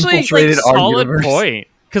 Just actually, infiltrated like, our solid universe. point.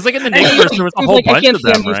 Because like in the Negaverse, there was a whole bunch of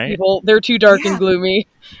them, right? People. They're too dark and gloomy.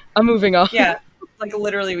 I'm moving on. Yeah, like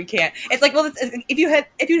literally, we can't. It's like, well, if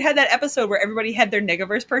you'd had that episode where everybody had their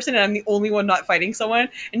Negaverse person, and I'm the only one not fighting someone,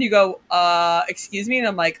 and you go, excuse me, and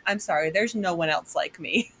I'm like, I'm sorry, there's no one else like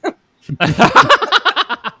me.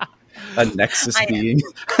 A Nexus being.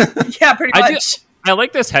 Yeah, pretty much. I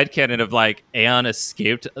like this headcanon of like Aeon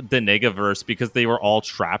escaped the Negaverse because they were all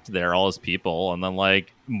trapped there, all his people, and then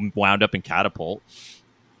like wound up in Catapult.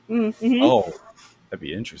 Mm-hmm. Oh, that'd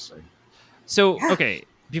be interesting. So, okay,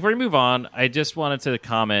 before we move on, I just wanted to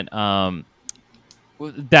comment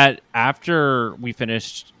that after we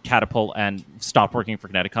finished Catapult and stopped working for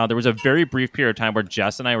Kineticon, there was a very brief period of time where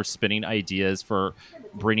Jess and I were spinning ideas for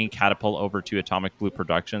bringing Catapult over to Atomic Blue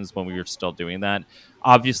Productions when we were still doing that.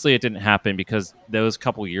 Obviously, it didn't happen because those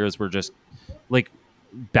couple years were just like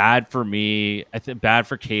bad for me. I think bad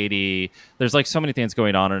for Katie. There's like so many things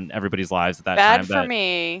going on in everybody's lives at that time. Bad for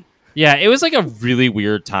me. Yeah, it was like a really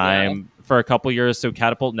weird time for a couple years. So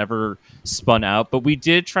Catapult never spun out, but we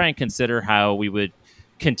did try and consider how we would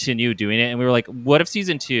continue doing it. And we were like, what if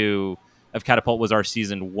season 2 of Catapult was our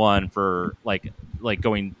season 1 for like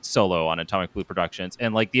going solo on Atomic Blue Productions,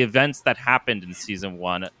 and like the events that happened in season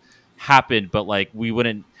 1 happened, but like we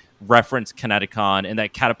wouldn't reference Kineticon, and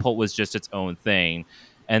that Catapult was just its own thing.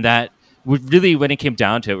 And that would really, when it came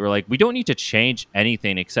down to it, we were like, we don't need to change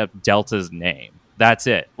anything except Delta's name. That's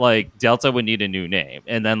it. Like Delta would need a new name,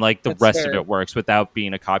 and then like the rest of it works without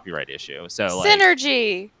being a copyright issue. So like,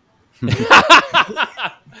 synergy.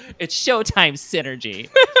 It's Showtime synergy.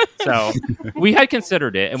 So we had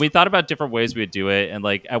considered it, and we thought about different ways we would do it. And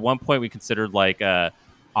like at one point, we considered like a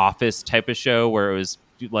Office type of show where it was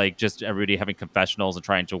like just everybody having confessionals and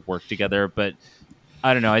trying to work together. But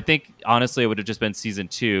I don't know. I think honestly, it would have just been season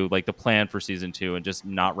 2, like the plan for season 2, and just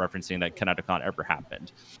not referencing that Kineticon ever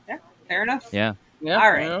happened. Yeah, fair enough. Yeah. Yeah.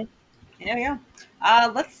 All right. Yeah.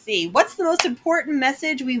 Let's see. What's the most important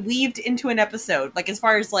message we weaved into an episode? Like, as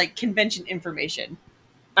far as, like, convention information.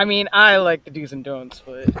 I mean, I like the do's and don'ts,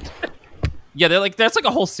 but... Yeah, that's like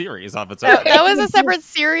a whole series of its own. That was a separate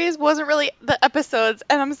series, wasn't really the episodes.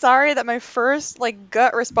 And I'm sorry that my first, like,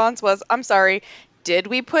 gut response was, I'm sorry, did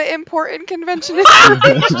we put important convention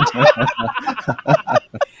information?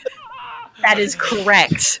 That is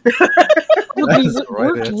correct. We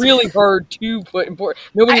worked really hard to put important...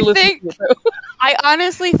 Nobody listened to it, though. I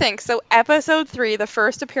honestly think, so episode 3, the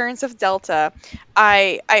first appearance of Delta,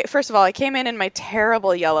 I first of all, I came in my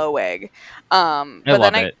terrible yellow wig.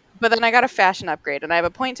 But then I got a fashion upgrade, and I have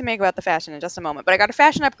a point to make about the fashion in just a moment. But I got a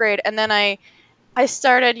fashion upgrade, and then I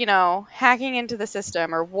started, hacking into the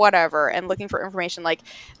system or whatever and looking for information like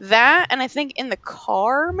that. And I think in the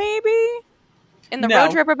car, maybe? In the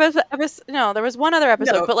road trip episode? No, there was one other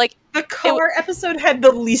episode, but like... The car episode had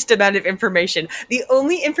the least amount of information. The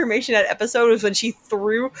only information that episode was when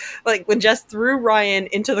when Jess threw Ryan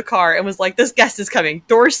into the car and was like, this guest is coming.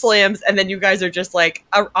 Door slams, and then you guys are just like,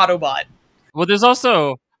 an Autobot. Well, there's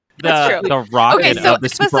also... the rocket of the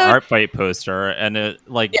Super Art Fight poster, and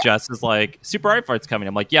Jess is like, Super Art Fight's coming.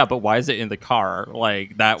 I'm like, yeah, but why is it in the car?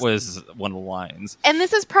 Like, that was one of the lines. And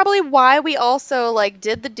this is probably why we also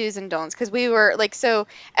did the do's and don'ts, because we were so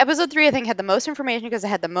episode 3 I think had the most information because it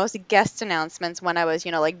had the most guest announcements when I was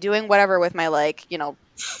doing whatever with my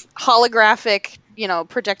holographic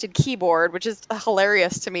projected keyboard, which is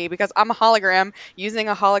hilarious to me because I'm a hologram using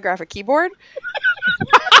a holographic keyboard.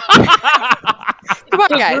 Come on,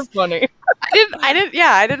 guys. Funny.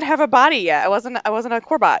 I didn't have a body yet. I wasn't a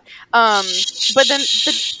Corbot.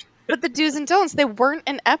 But the do's and don'ts, they weren't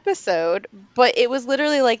an episode, but it was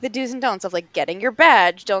literally the do's and don'ts of getting your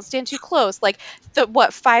badge, don't stand too close, the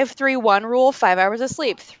 5-3-1 rule, 5 hours of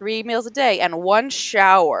sleep, 3 meals a day, and 1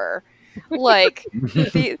 shower. Yeah,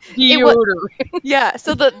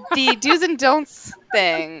 so the do's and don'ts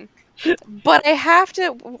thing. But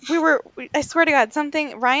I swear to God,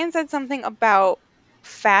 Ryan said something about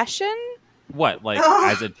fashion. What,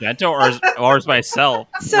 as Agenta or as myself?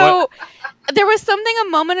 So there was something a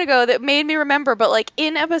moment ago that made me remember, but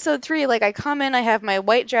in episode 3, I come in, I have my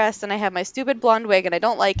white dress and I have my stupid blonde wig and I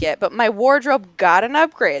don't like it, but my wardrobe got an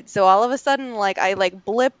upgrade. So all of a sudden, I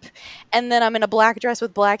blip and then I'm in a black dress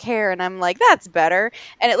with black hair and I'm like, that's better.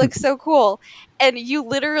 And it looks so cool. And you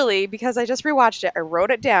literally, because I just rewatched it, I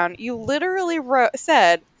wrote it down. You literally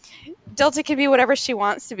said, Delta can be whatever she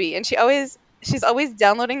wants to be. And she's always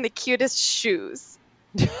downloading the cutest shoes.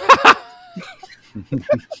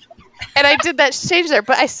 And I did that change there.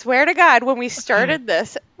 But I swear to God, when we started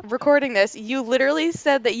recording this, you literally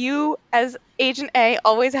said that you, as Agent A,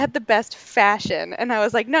 always had the best fashion. And I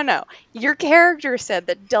was like, no. Your character said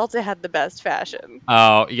that Delta had the best fashion.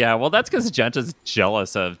 Oh, yeah. Well, that's because Agenta's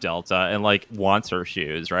jealous of Delta and, wants her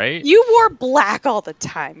shoes, right? You wore black all the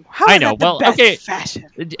time. How is that the best fashion?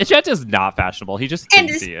 Agenta's not fashionable. He just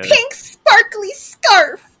thinks he is. And his pink sparkly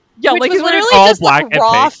scarf. Yeah, which was he's literally all just black and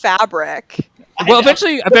raw pink. fabric. Well,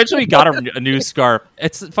 eventually got a new scarf.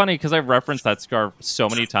 It's funny because I referenced that scarf so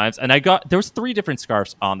many times, and there was 3 different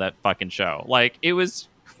scarves on that fucking show. It was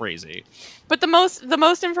crazy. But the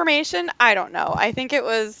most information, I don't know. I think it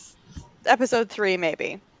was episode 3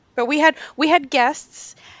 maybe. But we had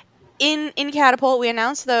guests in Catapult. We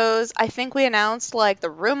announced those. I think we announced the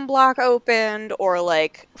room block opened, or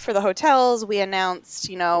for the hotels we announced,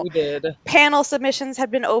 we did. Panel submissions had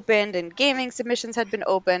been opened and gaming submissions had been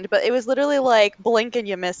opened, but it was literally blink and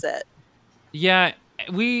you miss it. Yeah,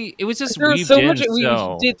 it was just we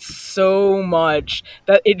did so much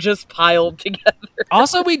that it just piled together.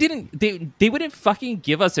 Also, they wouldn't fucking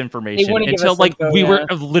give us information until we were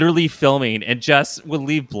literally filming, and Jess would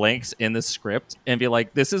leave blanks in the script and be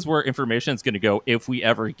like, this is where information is going to go if we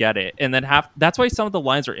ever get it. And then that's why some of the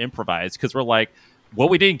lines are improvised, because we're like, well,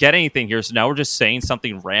 we didn't get anything here, so now we're just saying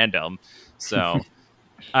something random. So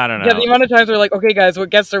I don't know. Yeah, the amount of times we're like, okay, guys, what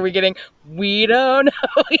guests are we getting? We don't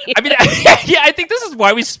know yet. I mean, yeah, I think this is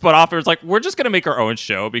why we split off. It was we're just going to make our own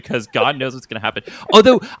show because God knows what's going to happen.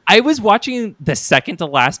 Although, I was watching the second to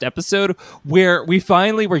last episode where we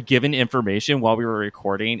finally were given information while we were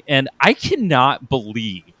recording, and I cannot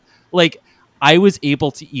believe, I was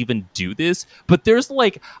able to even do this, but there's a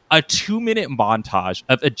 2-minute montage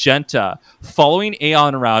of Agenta following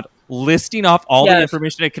Aeon around, listing off all the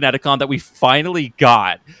information at Kineticon that we finally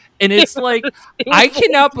got. And it's I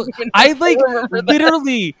cannot,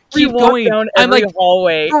 literally keep going. I'm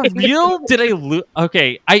hallway. For real? Did I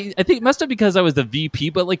okay, I think it must have because I was the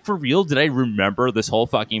VP, but for real, did I remember this whole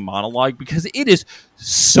fucking monologue? Because it is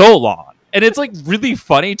so long. And it's like really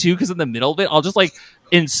funny too, because in the middle of it, I'll just like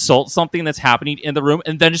insult something that's happening in the room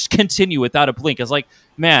and then just continue without a blink. It's like,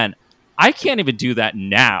 man, I can't even do that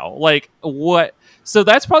now. Like, what? So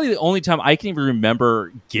that's probably the only time I can even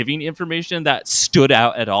remember giving information that stood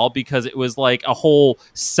out at all, because it was like a whole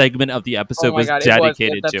segment of the episode was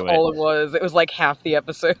dedicated that's to it. That's all it was. It was like half the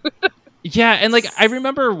episode. Yeah, and like I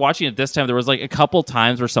remember watching it this time, there was like a couple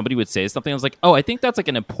times where somebody would say something. I was like, oh, I think that's like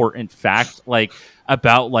an important fact, like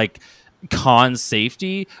about like con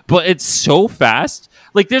safety, but it's so fast.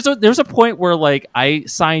 Like there's a point where like I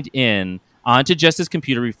signed in onto Jess's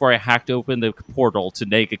computer before I hacked open the portal to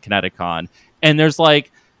Naked Kineticon, and there's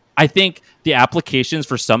like, I think the applications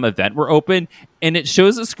for some event were open, and it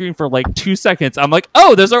shows the screen for like 2 seconds. I'm like,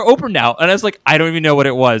 oh, those are open now. And I was like, I don't even know what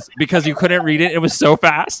it was, because you couldn't read it. It was so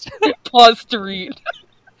fast. Pause to read.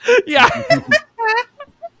 Yeah.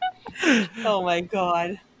 Oh my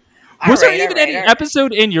god. Was there even any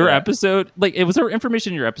episode in your episode? Like, was there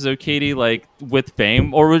information in your episode, Katie, like with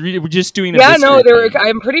Fame, or were we just doing? Yeah, no,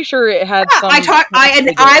 I'm pretty sure it had. Yeah,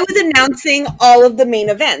 I was announcing all of the main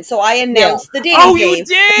events, so I announced the dating game. You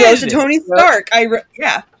did. Rose and Tony Stark.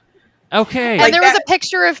 Yeah. Okay. And there was a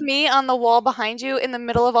picture of me on the wall behind you in the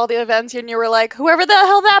middle of all the events, and you were like, "Whoever the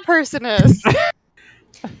hell that person is."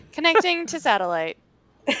 Connecting to satellite.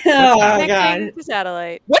 Connecting to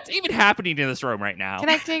satellite. What's even happening in this room right now?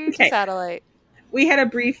 Connecting to satellite. We had a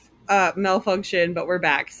brief malfunction, but we're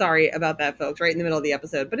back. Sorry about that, folks, right in the middle of the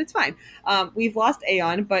episode, but it's fine. We've lost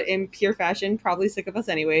Aeon, but in pure fashion, probably sick of us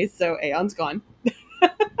anyways, so Aeon's gone.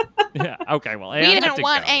 Yeah, okay, well, Aeon we didn't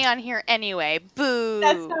want Aeon here anyway. Boo.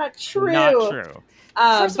 That's not true. Not true.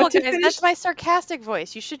 First of all, guys, that's my sarcastic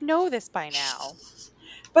voice. You should know this by now.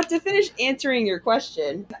 But to finish answering your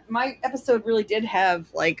question, my episode really did have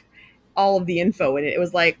like all of the info in it. It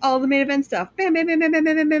was like all the main event stuff, bam, bam, bam, bam, bam,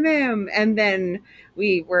 bam, bam, bam, and then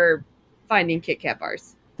we were finding Kit Kat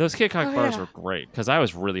bars. Those Kit Kat bars were great, because I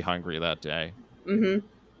was really hungry that day. Mm-hmm.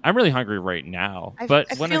 I'm really hungry right now,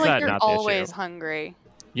 but when is that not the issue? Always hungry.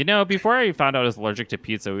 You know, before I found out I was allergic to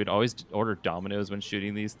pizza, we'd always order Domino's when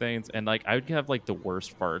shooting these things, and like I would have like the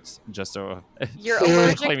worst farts just so. You're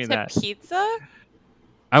allergic to pizza?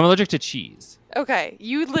 I'm allergic to cheese. Okay,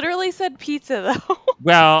 you literally said pizza though.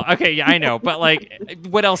 Well, okay, yeah, I know, but like,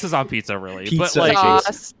 what else is on pizza really? Pizza, but, like,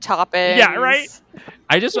 sauce, toppings. Yeah, right.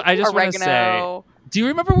 I just want to say, oregano. do you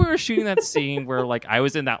remember we were shooting that scene where like I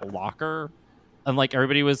was in that locker, and like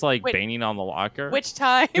everybody was like banging on the locker? Which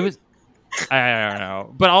time? It was. I don't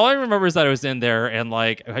know, but all I remember is that I was in there and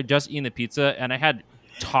like I had just eaten the pizza and I had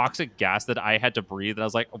toxic gas that I had to breathe. And I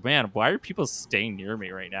was like, oh, man, why are people staying near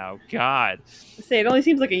me right now? God. Say, it only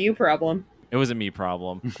seems like a you problem. It was a me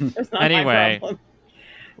problem. It's not anyway. my problem.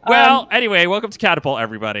 Well, anyway, welcome to Catapult,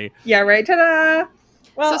 everybody. Yeah, right. Ta-da!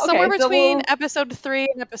 Well, so somewhere between episode 3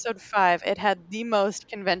 and episode 5, it had the most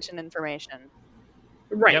convention information.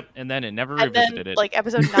 Right. Yep, and then it never and revisited then, it. Like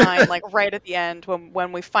episode 9, like right at the end,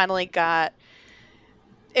 when we finally got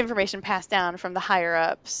information passed down from the higher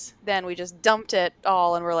ups, then we just dumped it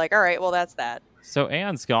all and we're like, all right, well that's that. So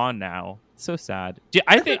Aeon's gone now. So sad.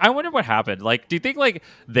 I wonder what happened. Like, do you think like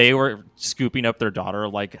they were scooping up their daughter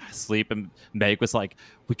like sleep, and Meg was like,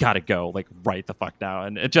 "We gotta go, like right the fuck now,"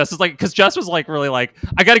 and Jess is like, because Jess was like really like,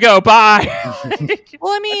 "I gotta go, bye."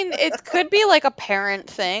 Well, I mean, it could be like a parent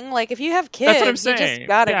thing. Like if you have kids, that's what I'm saying. You just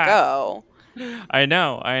gotta go. I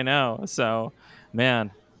know. So, man.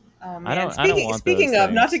 I don't want speaking those of,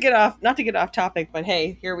 things. not to get off topic, but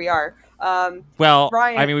hey, here we are. Well,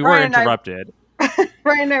 Ryan, I mean, we were interrupted.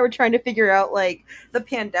 Ryan and I were trying to figure out like the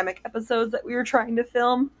pandemic episodes that we were trying to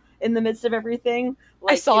film in the midst of everything.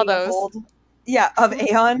 Like, I saw those. Of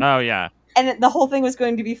Aeon. Oh yeah. And the whole thing was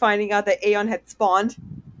going to be finding out that Aeon had spawned.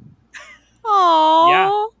 Aww.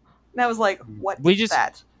 Yeah. And I was like, what is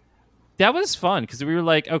that? That was fun because we were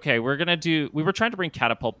like, okay, we were trying to bring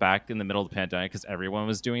Catapult back in the middle of the pandemic because everyone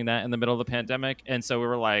was doing that in the middle of the pandemic. And so we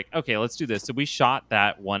were like, okay, let's do this. So we shot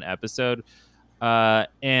that one episode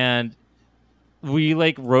and we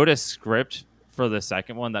like wrote a script for the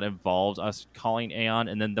second one that involved us calling Aeon.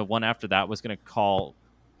 And then the one after that was going to call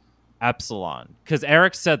Epsilon because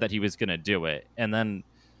Eric said that he was going to do it. And then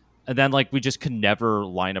like we just could never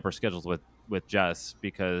line up our schedules with Jess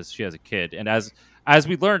because she has a kid. And as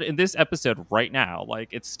we learned in this episode right now, like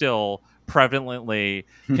it's still prevalently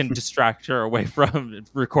can distract her away from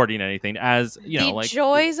recording anything. As you know, like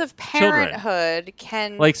joys of parenthood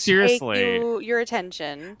can like seriously take your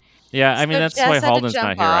attention. Yeah, I mean that's why Halden's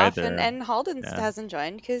not here either, and Halden hasn't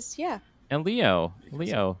joined because and Leo,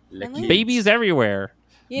 babies everywhere.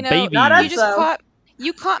 You know, babies.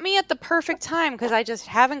 You caught me at the perfect time because I just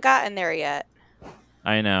haven't gotten there yet.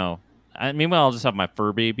 I know. Meanwhile, I'll just have my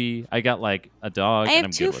fur baby. I got like a dog. I and have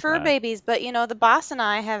I'm two good with fur that. babies, but the boss and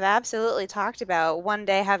I have absolutely talked about one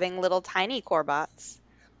day having little tiny Corbots.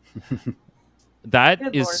 That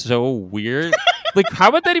Good is Lord. so weird. Like,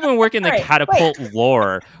 how would that even work in the All right, catapult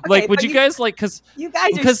lore? Okay, Like, would but you guys like you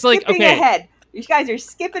guys are because like skipping okay, ahead. You guys are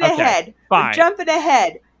skipping Okay, ahead. fine. We're jumping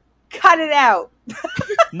ahead. Cut it out.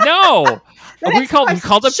 no, The we next called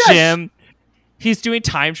question- up Shush. Jim. He's doing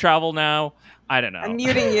time travel now. I don't know. I'm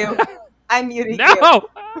muting you. I'm muting you. No.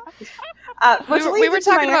 Which We leads were into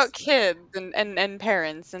my talking about next- kids and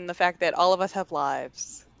parents and the fact that all of us have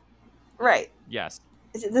lives. right. Yes.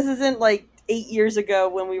 This isn't like 8 years ago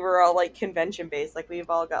when we were all like convention based. Like we've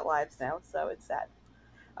all got lives now, so it's sad.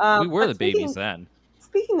 We were but the babies then.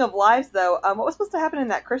 Speaking of lives, though, what was supposed to happen in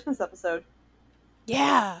that Christmas episode?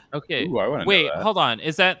 Yeah. Okay. Ooh, I wanna know Wait, that. hold on.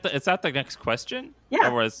 Is that the next question? Yeah.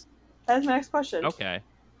 Or was That is my next question. okay.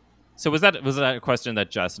 So was that a question that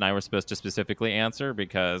Jess and I were supposed to specifically answer?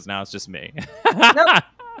 Because now it's just me. Nope.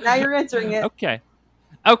 Now you're answering it. Okay.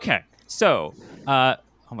 Okay. So, oh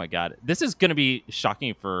my God, this is going to be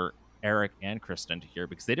shocking for Eric and Kristen to hear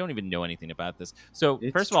because they don't even know anything about this. So,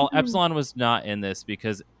 It's first of all, true. Epsilon was not in this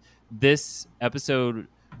because this episode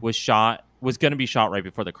was going to be shot right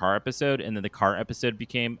before the car episode, and then the car episode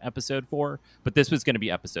became episode 4. But this was going to be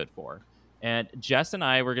episode 4. And Jess and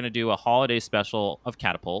I were going to do a holiday special of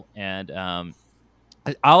Catapult, and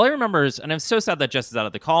all I remember is, and I'm so sad that Jess is out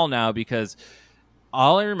of the call now because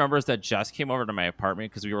all I remember is that Jess came over to my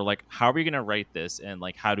apartment because we were like, how are we going to write this? And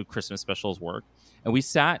like, how do Christmas specials work? And we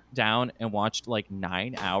sat down and watched like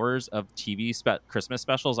 9 hours of TV Christmas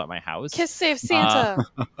specials at my house. Kiss Save Santa.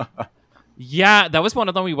 Yeah, that was one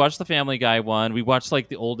of them. We watched the Family Guy one. We watched like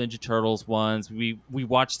the old Ninja Turtles ones. We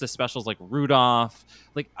watched the specials like Rudolph.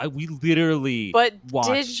 Like we literally But watched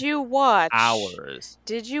did you watch hours.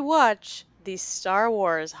 Did you watch the Star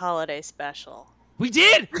Wars holiday special? We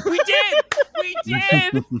did. We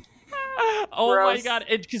did. Oh my Gross. God.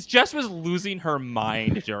 Because Jess was losing her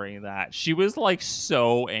mind during that. She was like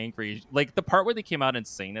so angry. Like the part where they came out and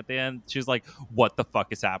sang at the end, she was like, what the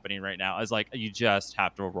fuck is happening right now? I was like, you just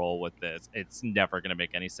have to roll with this. It's never going to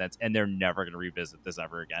make any sense. And they're never going to revisit this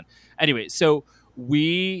ever again. Anyway, so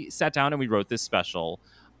we sat down and we wrote this special.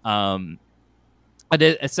 And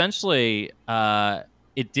essentially,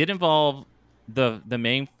 it did involve the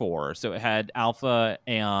main 4. So it had Alpha,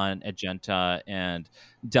 Aeon, Agenta, and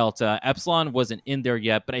Delta. Epsilon wasn't in there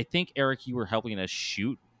yet, but I think, Eric, you were helping us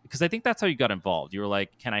shoot because I think that's how you got involved. You were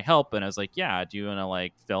like, can I help? And I was like, yeah, do you want to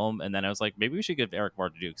like film? And then I was like, maybe we should give Eric more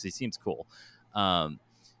to do because he seems cool. Oh,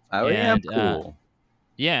 yeah, cool.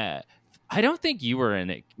 Yeah. I don't think you were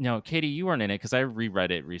in it. No, Katie, you weren't in it because I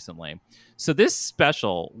reread it recently. So this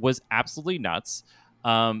special was absolutely nuts.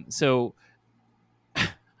 So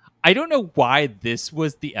I don't know why this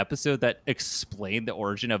was the episode that explained the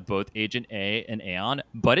origin of both Agent A and Aeon,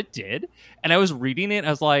 but it did. And I was reading it, and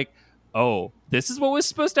I was like, oh, this is what was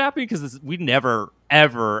supposed to happen? Because we never,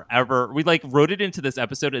 ever, we like wrote it into this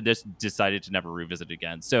episode and just decided to never revisit it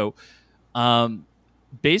again. So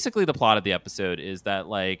basically the plot of the episode is that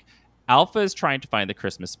like Alpha is trying to find the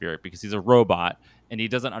Christmas spirit because he's a robot and he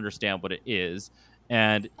doesn't understand what it is.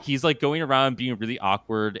 And he's like going around being really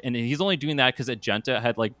awkward. And he's only doing that because Agenta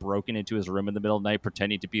had like broken into his room in the middle of the night,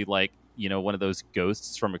 pretending to be like, one of those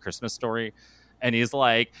ghosts from A Christmas Story. And he's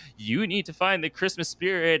like, you need to find the Christmas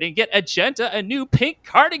spirit and get Agenta a new pink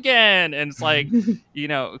cardigan. And it's like,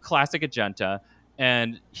 classic Agenta.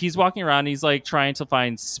 And he's walking around. And he's like trying to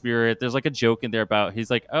find spirit. There's like a joke in there about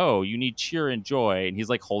he's like, oh, you need cheer and joy. And he's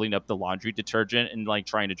like holding up the laundry detergent and like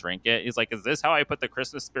trying to drink it. He's like, is this how I put the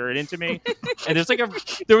Christmas spirit into me? And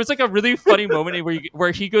there was like a really funny moment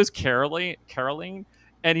where he goes caroling,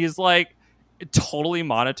 and he's like totally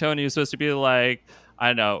monotone. He was supposed to be like, I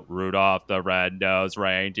don't know, Rudolph the Red-Nosed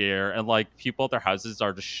Reindeer, and like people at their houses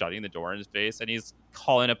are just shutting the door in his face, and he's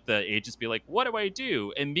calling up the agents, be like, what do I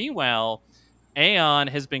do? And meanwhile, Aeon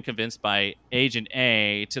has been convinced by Agent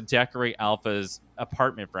A to decorate Alpha's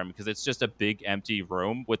apartment for him because it's just a big empty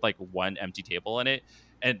room with like one empty table in it.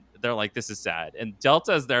 And they're like, this is sad. And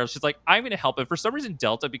Delta is there. She's like, I'm going to help. And for some reason,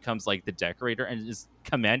 Delta becomes like the decorator and is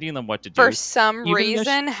commanding them what to do. For some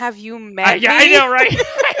reason, have you met me? Yeah, I know,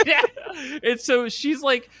 right? And so she's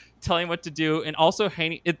like telling what to do, and also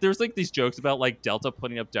there's like these jokes about like Delta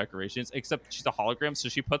putting up decorations, except she's a hologram, so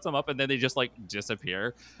she puts them up and then they just like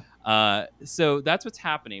disappear. So that's what's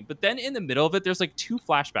happening. But then in the middle of it, there's like 2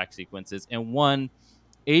 flashback sequences, and one,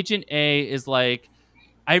 Agent A is like,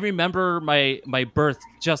 I remember my birth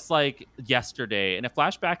just like yesterday, and it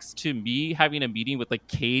flashbacks to me having a meeting with like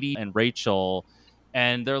Katie and Rachel,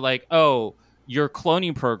 and they're like, oh, your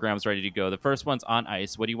cloning program's ready to go. The first one's on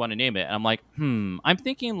ice. What do you want to name it? And I'm like, I'm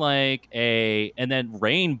thinking like and then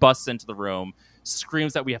Rain busts into the room,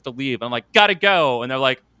 screams that we have to leave. I'm like, gotta go. And they're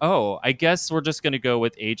like, oh, I guess we're just going to go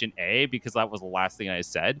with Agent A because that was the last thing I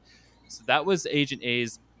said. So that was Agent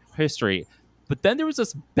A's history. But then there was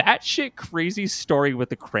this batshit crazy story with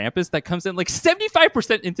the Krampus that comes in like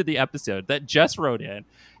 75% into the episode that Jess wrote in.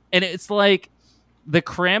 And it's like the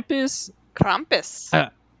Krampus.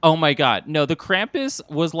 Oh my God. No, the Krampus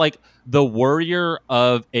was like the warrior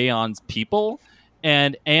of Aeon's people.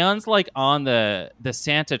 And Aeon's like on the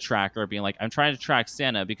Santa tracker being like, I'm trying to track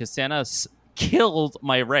Santa because Santa killed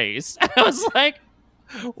my race. And I was like,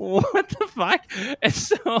 what the fuck? And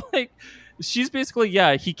so like, she's basically,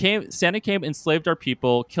 Santa came, enslaved our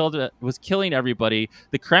people, was killing everybody.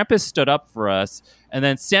 The Krampus stood up for us. And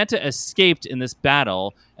then Santa escaped in this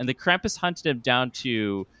battle. And the Krampus hunted him down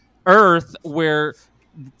to Earth where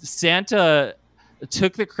Santa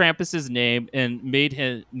took the Krampus's name and made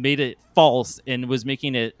it false and was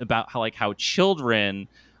making it about how children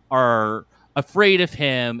are afraid of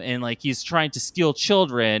him and like he's trying to steal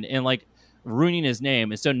children and like ruining his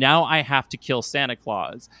name. And so now I have to kill Santa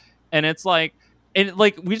Claus. And it's like, and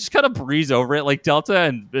like we just kind of breeze over it. Like Delta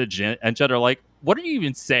and Jen are like, what are you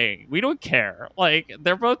even saying? We don't care. Like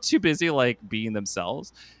they're both too busy like being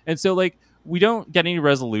themselves. And so like we don't get any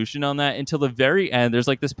resolution on that until the very end. There's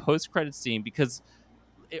like this post-credit scene because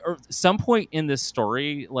or some point in this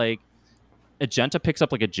story, like Agenta picks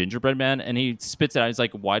up like a gingerbread man and he spits it out. He's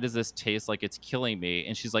like, why does this taste like it's killing me?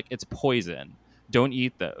 And she's like, it's poison. Don't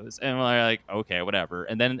eat those. And we're like, okay, whatever.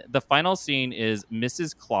 And then the final scene is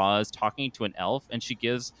Mrs. Claus talking to an elf and she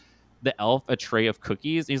gives the elf a tray of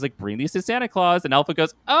cookies. He's like, bring these to Santa Claus. And Elfa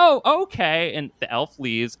goes, oh, okay. And the elf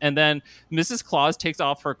leaves. And then Mrs. Claus takes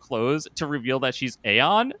off her clothes to reveal that she's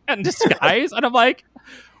Aeon in disguise. And I'm like,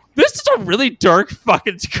 this is a really dark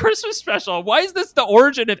fucking Christmas special. Why is this the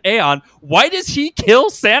origin of Aeon? Why does he kill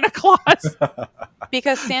Santa Claus?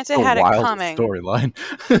 Because Santa had it coming. Storyline.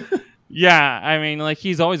 Yeah, I mean, like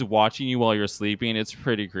he's always watching you while you're sleeping. It's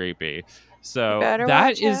pretty creepy. So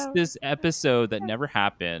that is this episode that never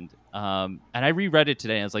happened. And I reread it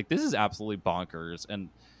today and I was like, this is absolutely bonkers. And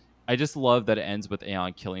I just love that it ends with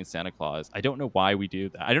Aeon killing Santa Claus. I don't know why we do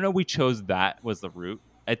that. I don't know we chose that was the route.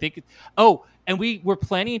 I think and we were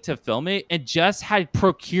planning to film it and just had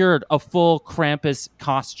procured a full Krampus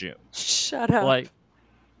costume. Shut up. Like,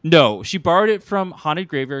 no, she borrowed it from Haunted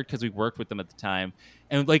Graveyard because we worked with them at the time.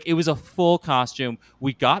 And like it was a full costume.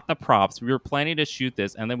 We got the props. We were planning to shoot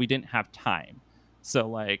this and then we didn't have time. So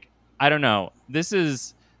like, I don't know. This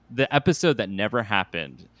is the episode that never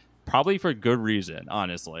happened. Probably for good reason,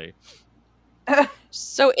 honestly.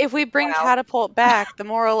 So if we bring Catapult back, the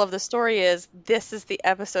moral of the story is this is the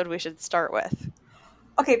episode we should start with.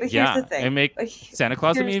 Okay, but here's the thing. And make Santa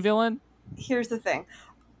Claus the main villain? Here's the thing.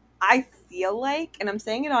 I feel like, and I'm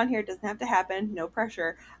saying it on here, it doesn't have to happen, no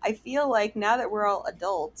pressure. I feel like now that we're all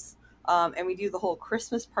adults, and we do the whole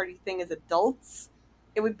Christmas party thing as adults,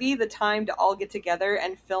 it would be the time to all get together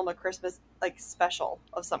and film a Christmas like special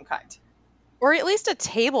of some kind. Or at least a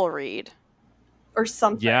table read. Or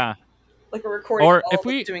something. Yeah. Like a recording or of all if of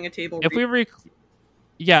we us doing a table if read. we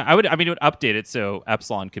it would update it so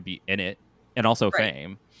Epsilon could be in it and also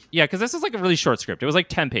Fame. Yeah, because this is like a really short script. It was like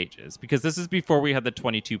 10 pages because this is before we had the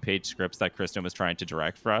 22-page scripts that Kristen was trying to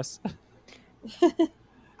direct for us.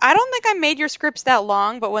 I don't think I made your scripts that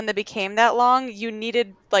long, but when they became that long, you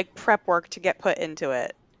needed like prep work to get put into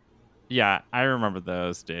it. Yeah, I remember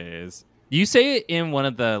those days. You say it in one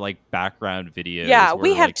of the like background videos. Yeah, where,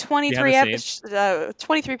 we had like,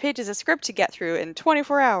 23 pages of script to get through in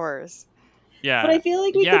 24 hours. Yeah, but I feel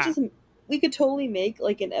like we could totally make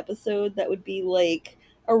like an episode that would be like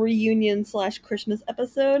a reunion / Christmas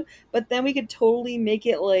episode, but then we could totally make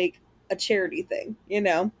it like a charity thing, you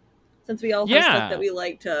know, since we all have stuff that we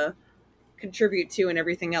like to contribute to and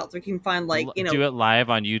everything else. We can find like, you know, do it live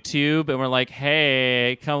on YouTube and we're like,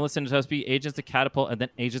 hey, come listen to us be Agents of Catapult, and then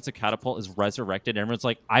Agents of Catapult is resurrected and everyone's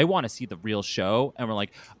like, I want to see the real show, and we're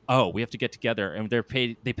like, oh, we have to get together, and they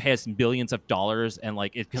pay us millions of dollars and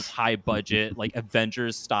like it's high budget like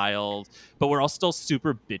Avengers style, but we're all still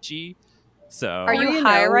super bitchy. So are you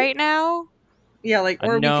high right now? Yeah, like,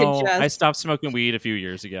 or no, we could just... I stopped smoking weed a few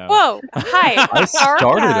years ago. Whoa, hi. I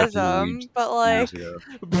started sarcasm, but like...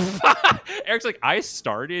 Eric's like, I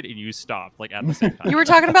started and you stopped, like, at the same time. You were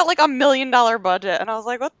talking about, like, $1 million budget, and I was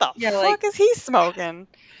like, what the fuck is he smoking?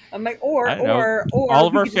 I'm like, or all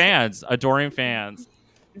of our fans, adoring fans.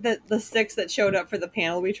 The 6 that showed up for the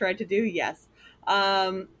panel we tried to do, yes.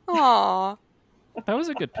 Aww. That was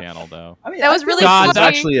a good panel, though. I mean, that was really It's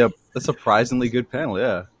actually a surprisingly good panel,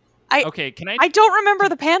 yeah. Okay, can I don't remember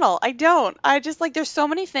the panel. I don't. I just like there's so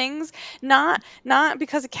many things, not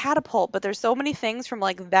because of Catapult, but there's so many things from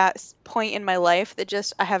like that point in my life that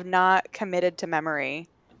just I have not committed to memory.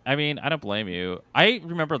 I mean, I don't blame you. I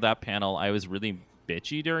remember that panel. I was really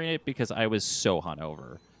bitchy during it because I was so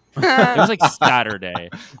hungover. It was like Saturday.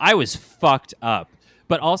 I was fucked up.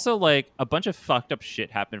 But also, like, a bunch of fucked up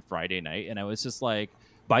shit happened Friday night, and I was just like,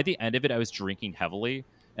 by the end of it, I was drinking heavily,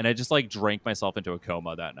 and I just like drank myself into a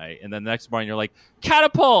coma that night. And then the next morning, you're like,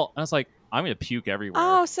 Catapult! And I was like, I'm gonna puke everywhere.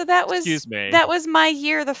 Oh, so that was Excuse me. That was my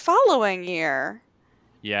year the following year.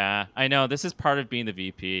 Yeah, I know. This is part of being the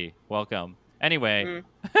VP. Welcome. Anyway,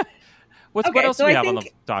 what Okay, else so do we I have on the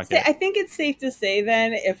think- docket? I think it's safe to say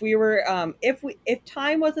then, if we were, if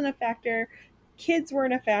time wasn't a factor, kids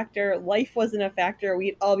weren't a factor, life wasn't a factor,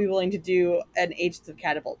 we'd all be willing to do an Agents of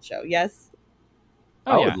Catapult show. Yes.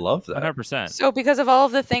 I would love that. 100%. So because of all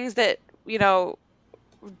of the things that, you know,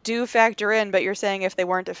 do factor in, but you're saying if they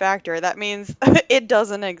weren't a factor, that means it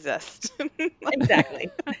doesn't exist.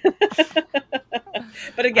 Exactly.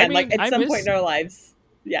 But again, I mean, like at I some miss- point in our lives,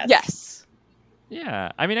 yes. Yes.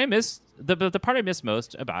 Yeah, I mean, I miss the part I miss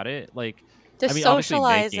most about it. Like, The I mean, obviously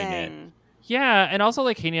making it. socializing. Yeah, and also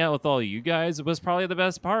like hanging out with all you guys was probably the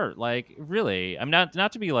best part. Like, really, I'm not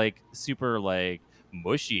to be like super like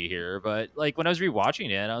mushy here, but like when I was rewatching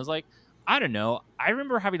it, I was like, I don't know. I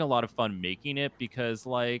remember having a lot of fun making it because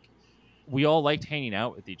like we all liked hanging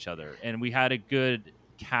out with each other, and we had a good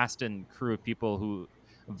cast and crew of people who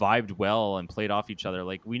vibed well and played off each other.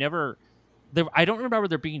 Like we never. I don't remember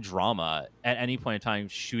there being drama at any point in time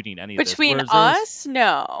shooting any of this. Between Whereas there was- us,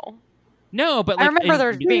 no. no, but I like remember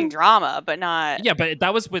there being drama, but not. yeah, but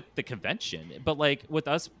that was with the convention. But like with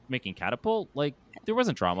us making Catapult, like there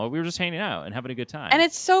wasn't drama. We were just hanging out and having a good time. And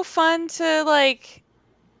it's so fun to like.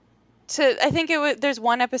 I think it was. There's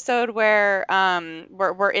one episode where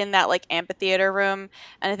we're in that like amphitheater room,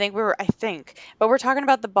 and I think but we're talking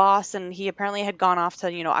about the boss, and he apparently had gone off to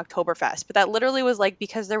Oktoberfest, but that literally was like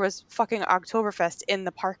because there was fucking Oktoberfest in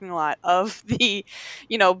the parking lot of the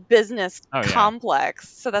business Oh, yeah. complex.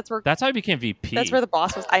 So that's that's how I became VP. where the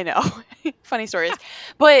boss was. I know, funny stories,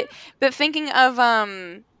 but thinking of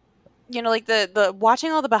like the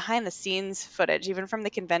watching all the behind the scenes footage, even from the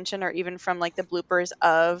convention or even from like the bloopers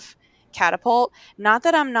of Catapult. Not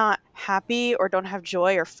that I'm not happy or don't have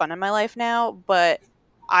joy or fun in my life now, but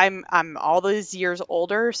I'm all those years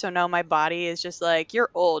older, so now my body is just like, you're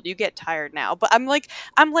old, you get tired now. But I'm like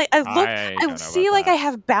I don't know see about like that. I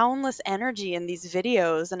have boundless energy in these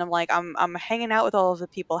videos, and I'm like I'm hanging out with all of the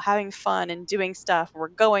people, having fun and doing stuff. We're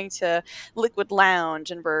going to Liquid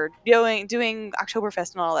Lounge and we're doing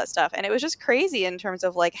Oktoberfest and all that stuff, and it was just crazy in terms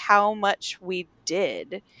of like how much we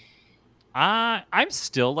did. I'm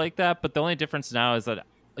still like that, but the only difference now is that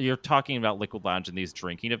you're talking about Liquid Lounge and these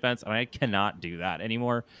drinking events, and I cannot do that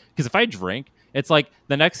anymore. Because if I drink, it's like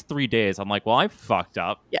the next 3 days, I'm like, well, I fucked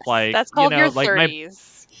up. Yes, like that's called your like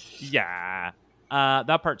 30s. yeah,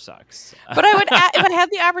 that part sucks. But I would, if I had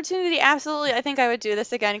the opportunity, absolutely, I think I would do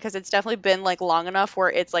this again because it's definitely been like long enough where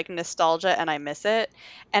it's like nostalgia and I miss it,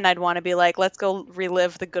 and I'd want to be like, let's go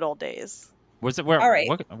relive the good old days. Was it where? All right.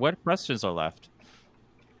 What questions are left?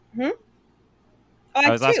 Oh, I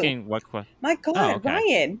was two. asking what. My God, Oh, okay.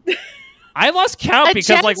 Ryan. I lost count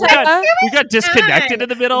because like Agenda. we got disconnected in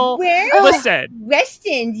the middle. Where? Listen,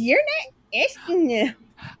 Weston, you're not asking.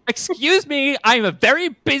 excuse me. I'm a very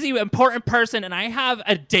busy, important person, and I have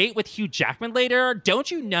a date with Hugh Jackman later. Don't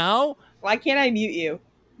you know? Why can't I mute you?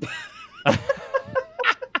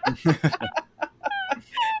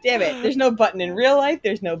 Damn it. There's no button in real life.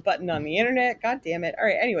 There's no button on the internet. God damn it. All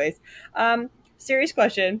right. Anyways, serious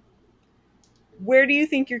question. Where do you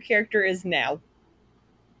think your character is now?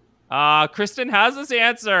 Kristen has this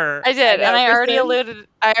answer. I did, I know, and I already Kristen.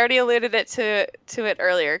 alluded it to it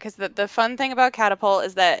earlier because the fun thing about Catapult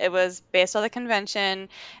is that it was based on the convention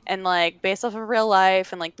and like based off of real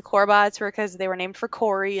life, and like the Corebots were because they were named for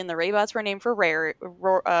Corey, and the Raybots were named for Ray.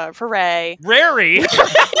 Rary.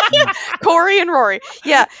 Corey and Rory.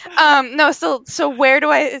 Yeah. No. So where do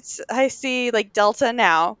I see like Delta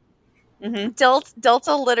now? Mm-hmm.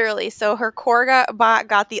 Delta literally. So her Corebot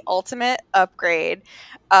got the ultimate upgrade,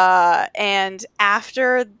 and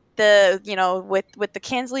after the with the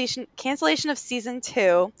cancellation of season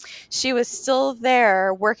 2, she was still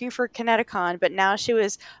there working for Kineticon, but now she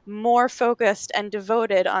was more focused and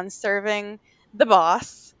devoted on serving the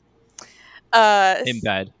boss. In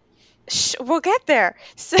bed. We'll get there.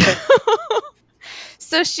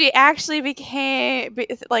 So she actually became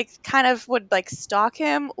like kind of would like stalk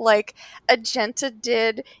him like Agenta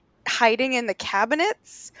did, hiding in the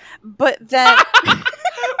cabinets, but then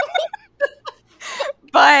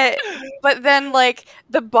But then like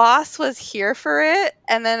the boss was here for it,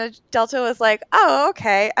 and then Delta was like, "Oh,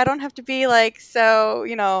 okay. I don't have to be like so,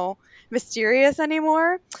 mysterious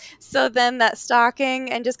anymore." So then that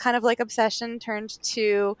stalking and just kind of like obsession turned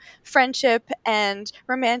to friendship and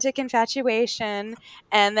romantic infatuation,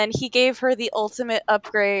 and then he gave her the ultimate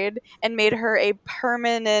upgrade and made her a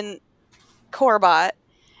permanent Corbot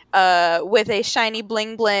with a shiny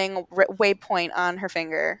bling bling waypoint on her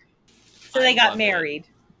finger. So they I got love married.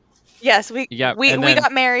 Yes, we Yeah, we, and we then-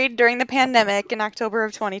 got married during the pandemic in October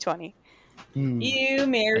of 2020. You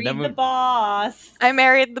married then the boss. I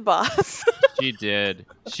married the boss. She did,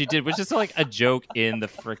 which is like a joke in the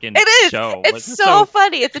freaking It is. show. It's so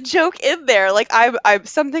funny. It's a joke in there. Like I'm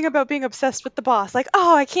something about being obsessed with the boss. Like,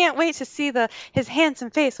 oh, I can't wait to see his handsome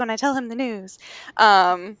face when I tell him the news.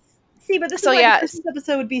 See, but this So is why yeah. the Christmas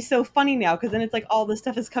episode would be so funny now, because then it's like all this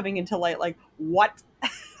stuff is coming into light. Like, what?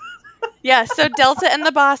 Yeah, so Delta and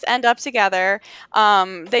the boss end up together.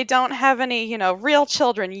 They don't have any, real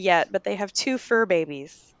children yet, but they have 2 fur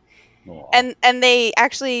babies. Aw. And they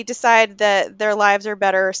actually decide that their lives are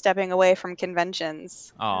better stepping away from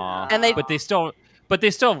conventions. Aw. And they- but they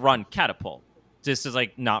still run Catapult. This is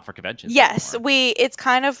like not for conventions. Yes, anymore. it's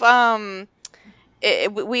kind of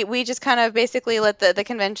we just kind of basically let the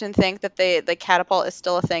convention think that the Catapult is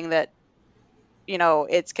still a thing that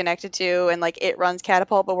it's connected to, and like it runs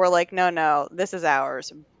Catapult, but we're like, no, this is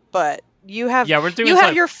ours. But you have Yeah, we're doing you some,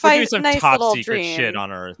 have your we're doing fight some nice top little secret dream. shit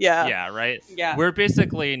on Earth. Yeah. Yeah, right. Yeah. We're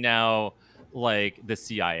basically now like the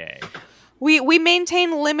CIA. We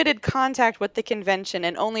maintain limited contact with the convention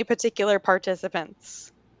and only particular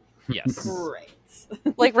participants, Yes.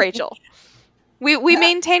 Great. like Rachel. We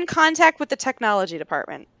maintain contact with the technology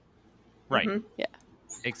department Right. Mhm. Yeah.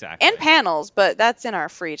 Exactly. and panels, but that's in our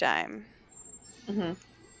free time. Mhm.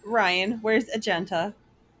 Ryan, where's Agenta?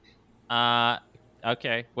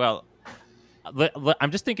 Okay. Well,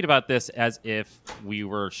 I'm just thinking about this as if we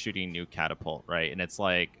were shooting new Catapult, right? And it's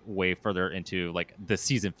like way further into like the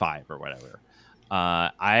season 5 or whatever.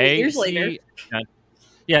 Years later.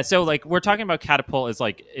 Yeah, so like we're talking about Catapult as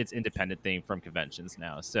like its independent thing from conventions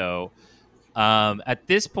now. So at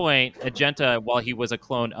this point, Agenta, while he was a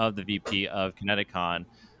clone of the VP of Kineticon,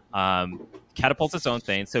 Catapult's its own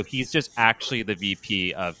thing. So he's just actually the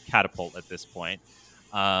VP of Catapult at this point.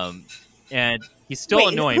 And he's still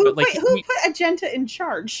annoying, but like who put Agenta in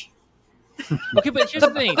charge? okay, but here's the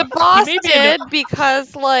thing: The boss He may be did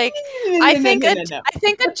because like I think No. I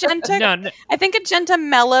think Agenta I think Agenta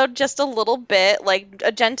mellowed just a little bit. Like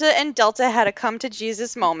Agenta and Delta had a come to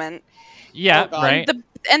Jesus moment. yeah, Oh, God. right.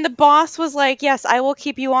 And the boss was like, "Yes, I will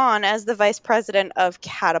keep you on as the vice president of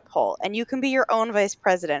Catapult, and you can be your own vice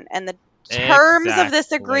president." And the terms of this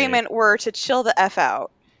Exactly. agreement were to chill the F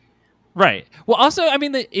out. Right. Well, also, I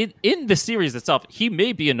mean, in the series itself, he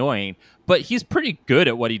may be annoying, but he's pretty good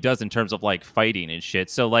at what he does in terms of like fighting and shit.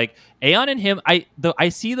 So like Aeon and him, I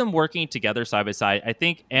see them working together side by side. I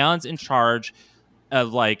think Aeon's in charge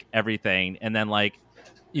of like everything, and then like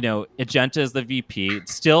Agenta is the VP.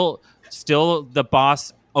 Still the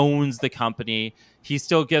boss owns the company. He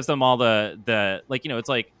still gives them all the like it's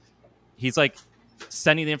like he's like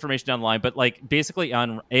sending the information down the line, but like basically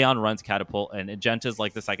Aeon runs Catapult and Agenta is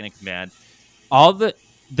like the second in command. All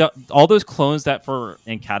those clones that for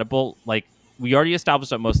in Catapult, like we already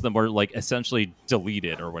established that most of them were like essentially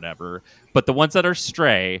deleted or whatever, but the ones that are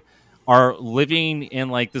stray are living in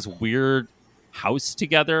like this weird house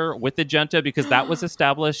together with Agenta because that was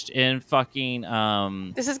established in fucking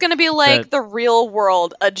This is going to be like the real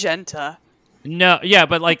world Agenta. no, yeah,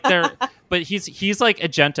 but like they're but he's like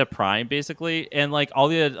Agenta Prime basically, and like all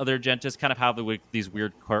the other Agentas kind of have these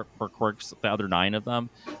weird quirks, the other 9 of them.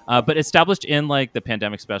 But established in like the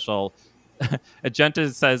pandemic special,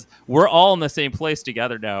 Agenta says we're all in the same place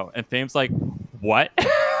together now, and Fame's like, what?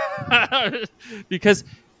 Because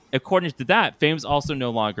according to that, Fame's also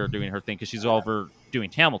no longer doing her thing because she's over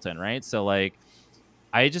doing Hamilton, right? So like,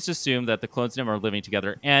 I just assumed that the clones and him are living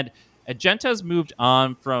together, and Agenta's moved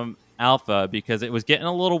on from Alpha because it was getting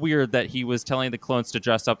a little weird that he was telling the clones to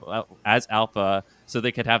dress up as Alpha so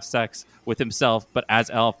they could have sex with himself, but as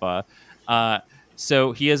Alpha.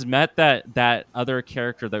 So he has met that other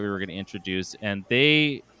character that we were going to introduce, and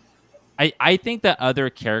I think that other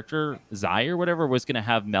character, Zai or whatever, was going to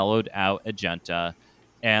have mellowed out Agenta,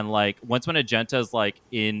 and like when Agenta is like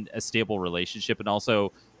in a stable relationship and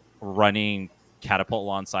also running Catapult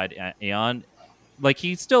alongside Aeon. Like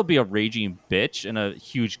he'd still be a raging bitch and a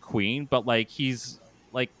huge queen, but like he's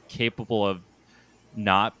like capable of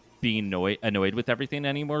not being annoyed with everything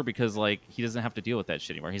anymore, because like he doesn't have to deal with that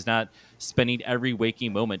shit anymore. He's not spending every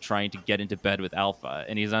waking moment trying to get into bed with Alpha,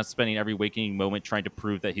 and he's not spending every waking moment trying to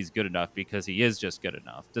prove that he's good enough, because he is just good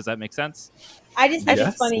enough. Does that make sense? I just think Yes.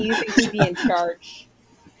 it's funny you think he'd be in charge.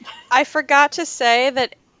 I forgot to say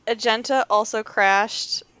that Agenta also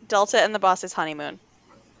crashed Delta and the boss's honeymoon.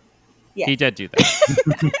 Yes. He did do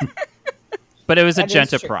that. But it was That is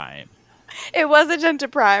Agenta true. Prime. It was Agenta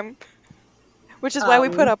Prime, which is why we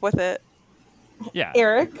put up with it. Yeah.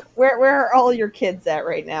 Eric, where are all your kids at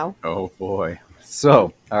right now? Oh boy.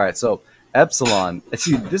 So, all right. So Epsilon.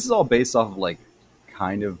 See, this is all based off of like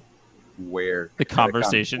kind of where The Kineticon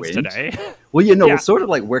conversations went. today. Well, you know, Yeah. it's sort of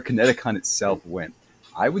like where Kineticon itself went.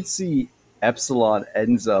 I would see Epsilon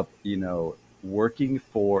ends up, you know, working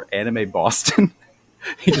for Anime Boston.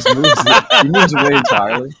 He just moves away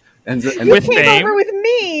entirely. And With Came fame. over with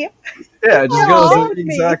me. yeah, it just Aw. goes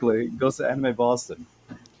exactly goes to Anime Boston.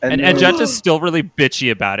 And then- Agenta's still really bitchy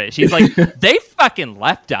about it. She's like, they fucking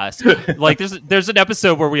left us. Like, there's an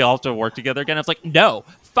episode where we all have to work together again. It's like, no,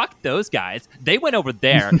 fuck those guys. They went over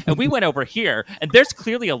there, and we went over here, and there's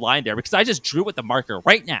clearly a line there because I just drew with the marker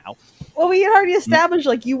right now. Well, we had already established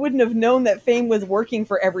like you wouldn't have known that Fame was working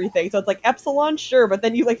for everything. So it's like Epsilon, sure, but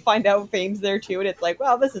then you like find out Fame's there too, and it's like,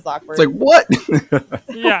 well, this is awkward. It's like what?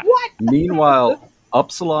 Yeah. What? Meanwhile,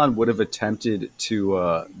 Upsilon would have attempted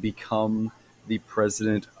to become the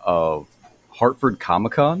president of Hartford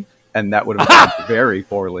Comic Con, and that would have gone very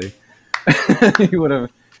poorly. He would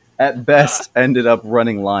have, at best, ended up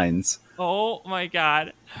running lines. Oh my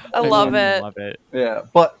god. I love fucking it. Love it. Yeah,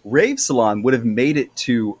 but Rave Salon would have made it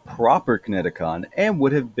to proper Kineticon and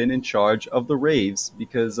would have been in charge of the raves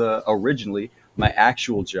because originally my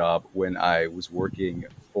actual job when I was working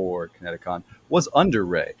for Kineticon was under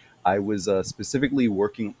Ray. I was specifically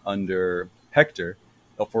working under Hector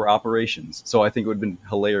for operations, so I think it would have been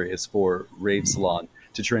hilarious for Rave Salon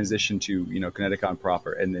to transition to Kineticon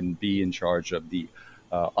proper and then be in charge of the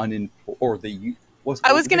I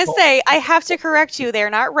was gonna say, I have to correct you.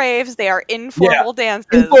 They're not raves; they are informal dances.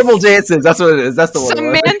 informal dances. That's what it is. That's the word.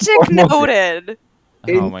 Semantic noted.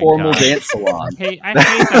 Oh my Informal God. dance salon. I hate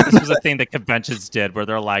that this was a thing that conventions did where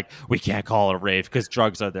they're like, we can't call it a rave because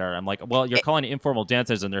drugs are there. I'm like, well, you're calling it informal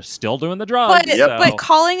dancers and they're still doing the drugs. But so- but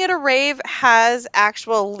calling it a rave has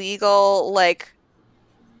actual legal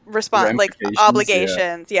Ramifications,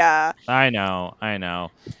 obligations. Yeah. I know.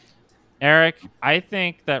 Eric, I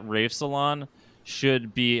think that Rave Salon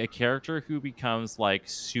should be a character who becomes like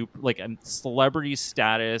a celebrity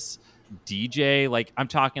status DJ. Like I'm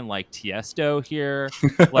talking like Tiesto here.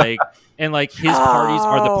 And his parties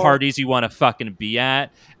are the parties you want to fucking be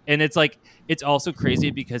at. And it's like it's also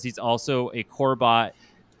crazy because he's also a core bot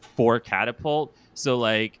for Catapult. So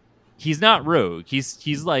like he's not rogue.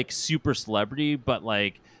 He's like super celebrity, but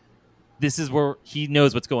like this is where he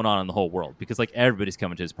knows what's going on in the whole world because like everybody's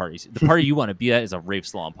coming to his parties. The party you want to be at is a Rave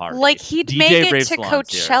Salon party. Like he'd DJ make it Rave to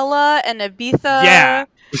Salon's here. Coachella and Ibiza. Yeah.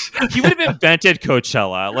 He would have invented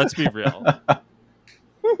Coachella. Let's be real.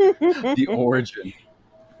 The origin.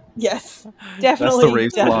 Yes, That's definitely. the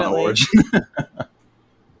Rave Salon definitely. origin.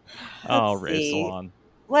 Oh, Let's Rave see. Salon.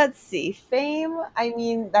 Let's see. Fame, I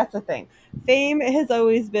mean, that's the thing. Fame has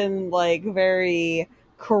always been like very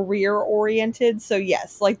career oriented. So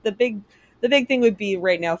yes, like the big thing would be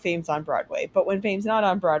right now Fame's on Broadway. But when Fame's not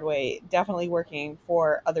on Broadway, definitely working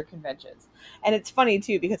for other conventions. And it's funny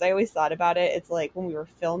too because I always thought about it. It's like when we were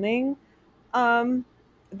filming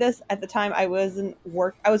this at the time I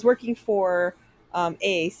was working for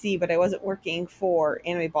AAC, but I wasn't working for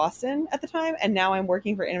Anime Boston at the time, and now I'm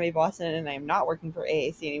working for Anime Boston, and I'm not working for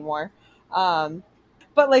AAC anymore.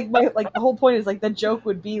 But the whole point is like the joke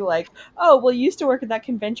would be like, oh, well, you used to work at that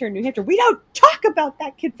convention in New Hampshire. We don't talk about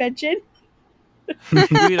that convention.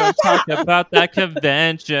 We don't talk about that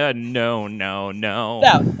convention. No. No,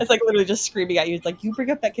 it's like literally just screaming at you. It's like you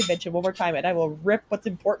bring up that convention one more time, and I will rip what's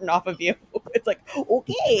important off of you. It's like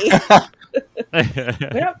okay,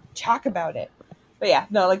 we don't talk about it. But yeah,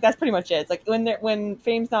 no, like that's pretty much it. It's like when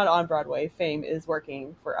Fame's not on Broadway, Fame is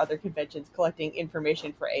working for other conventions, collecting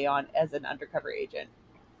information for Aeon as an undercover agent.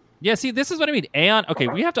 Yeah, see, this is what I mean. Aeon, okay,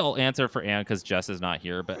 we have to all answer for Aeon because Jess is not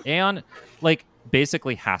here, but Aeon, like,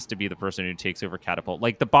 basically has to be the person who takes over Catapult.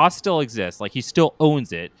 Like, the boss still exists, like, he still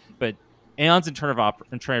owns it, but Aeon's in charge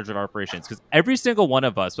of operations because every single one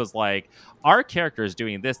of us was like, our character is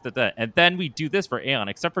doing this, that, and then we do this for Aeon,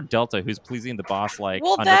 except for Delta, who's pleasing the boss, like,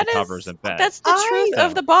 under the covers in bed. That's the truth know.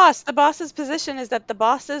 of the boss. The boss's position is that the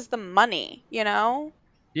boss is the money, you know?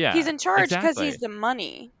 Yeah, He's in charge because exactly. he's the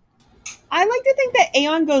money. I like to think that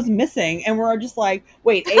Aeon goes missing, and we're just like,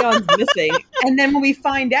 wait, Aeon's missing. And then when we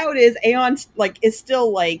find out is Aeon like is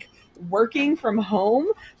still like working from home,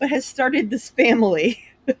 but has started this family.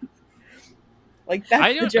 Like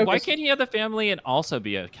that's the joke. Why can't he have the family and also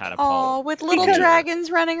be a catapult? Oh, with little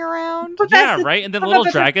dragons running around. Yeah, right. And then little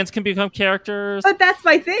dragons can become characters. But that's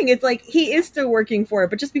my thing. It's like he is still working for it,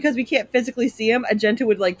 but just because we can't physically see him, Agenta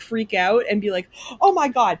would like freak out and be like, "Oh my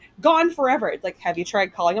god, gone forever!" It's like, have you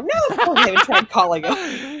tried calling him? No, of course I haven't tried calling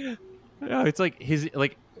him. No, it's like his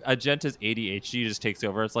Agenta's ADHD just takes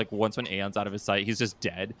over. It's like once when Aeon's out of his sight, he's just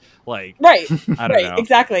dead. Like, right, I don't know.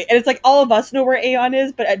 Exactly. And it's like all of us know where Aeon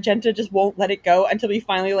is, but Agenta just won't let it go until we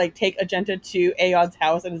finally like take Agenta to Aeon's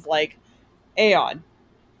house and is like, Aeon,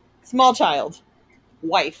 small child,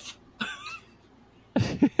 wife,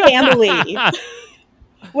 family.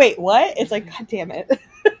 Wait, what? It's like, god damn it.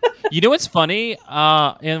 You know what's funny?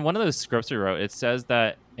 In one of those scripts we wrote, it says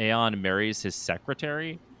that Aeon marries his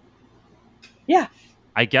secretary. Yeah.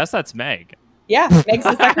 I guess that's Meg. Yeah, Meg's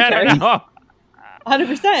the secretary. I don't know.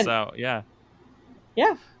 100%. So, yeah.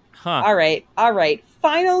 Yeah. Huh. All right.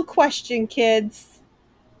 Final question, kids.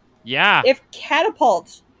 Yeah. If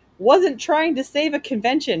Catapult wasn't trying to save a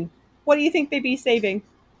convention, what do you think they'd be saving?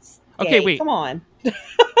 Okay, wait. Come on.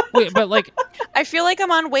 Wait, but like... I feel like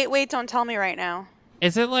I'm on wait, don't tell me right now.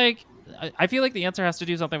 Is it like... I feel like the answer has to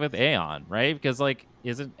do something with Aeon, right? Because, like,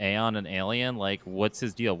 isn't Aeon an alien? Like, what's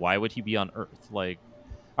his deal? Why would he be on Earth? Like...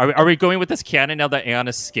 Are we going with this canon now that Aeon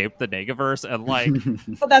escaped the Negaverse and like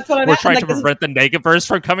but that's what we're trying to prevent the Negaverse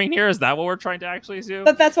from coming here? Is that what we're trying to actually do?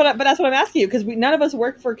 But that's what I'm asking you because none of us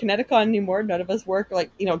work for Kineticon anymore. None of us work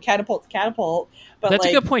Catapult's Catapult. But that's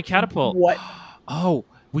like, a good point. Catapult. What? Oh,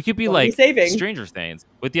 we could be like Stranger Things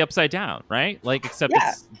with the Upside Down, right? Like except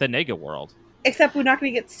it's the Nega world. Except we're not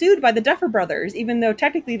going to get sued by the Duffer Brothers, even though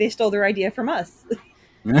technically they stole their idea from us.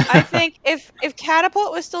 I think if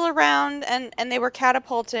Catapult was still around and they were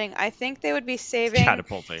catapulting, I think they would be saving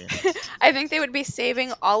catapulting. I think they would be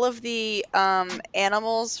saving all of the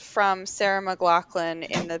animals from Sarah McLachlan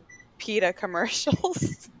in the PETA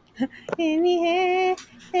commercials.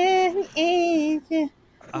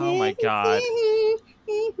 Oh my god.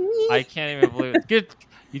 I can't even believe it. Good.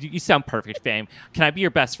 You sound perfect, Fame. Can I be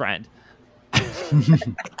your best friend?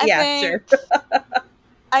 Sure.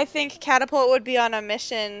 I think Catapult would be on a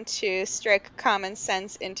mission to strike common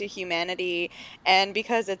sense into humanity, and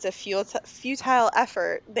because it's a futile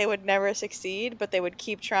effort, they would never succeed, but they would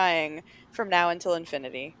keep trying from now until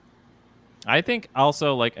infinity. I think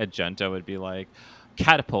also like Agenta would be like,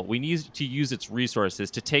 Catapult, we need to use its resources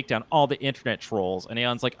to take down all the internet trolls. And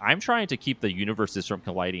Aeon's like, I'm trying to keep the universes from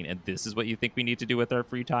colliding, and this is what you think we need to do with our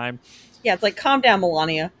free time? Yeah, it's like, calm down,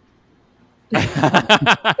 Melania.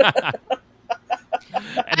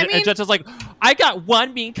 And Agenta's like, I got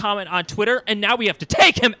one mean comment on Twitter, and now we have to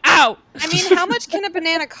take him out. I mean, how much can a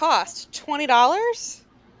banana cost? $20?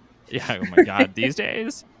 Yeah, oh my god, these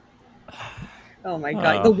days. Oh my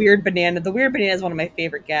god, the weird banana. The weird banana is one of my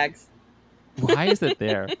favorite gags. Why is it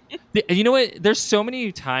there? You know what? There's so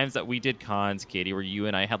many times that we did cons, Katie, where you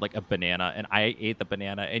and I had like a banana, and I ate the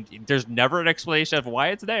banana, and there's never an explanation of why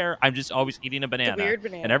it's there. I'm just always eating a banana. The weird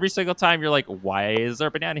banana. And every single time you're like, why is there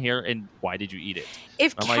a banana here, and why did you eat it?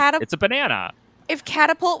 It's a banana. If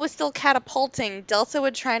Catapult was still catapulting, Delta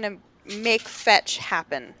would try to make fetch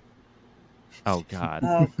happen. Oh god.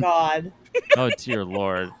 Oh god. Oh dear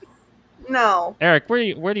lord. No. Eric,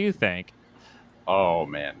 where do you think? Oh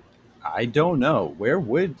man. I don't know.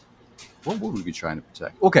 What would we be trying to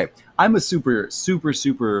protect? Okay, I'm a super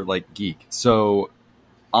like geek. So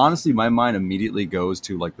honestly, my mind immediately goes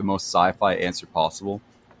to like the most sci-fi answer possible,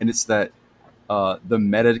 and it's that the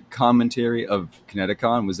meta commentary of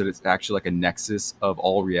Kineticon was that it's actually like a nexus of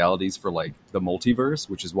all realities for like the multiverse,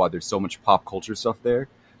 which is why there's so much pop culture stuff there.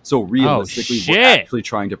 So realistically, we're actually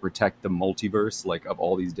trying to protect the multiverse, like of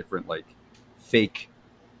all these different like fake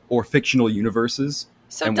or fictional universes.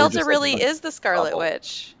 So Delta really is the Scarlet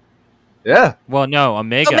Witch. Yeah. Well, no,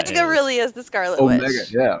 Omega really is the Scarlet Witch. Omega,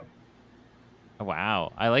 yeah.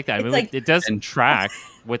 Wow, I like that. I mean, like, it does track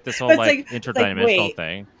with this whole like interdimensional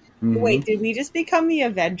thing. Wait, did we just become the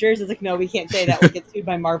Avengers? It's like, no, we can't say that. We'll get sued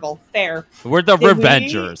by Marvel. Fair. We're the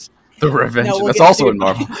Revengers. The Revengers. No, that's also in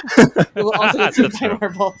Marvel. We'll also get sued by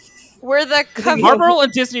Marvel. We're the Marvel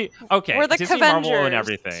and Disney. Okay, we're the Disney, Avengers. Marvel, and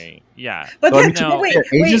everything. Yeah, but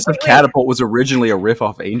Agents of Catapult was originally a riff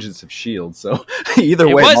off Agents of S.H.I.E.L.D. So either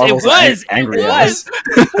way, Marvel's angry at us.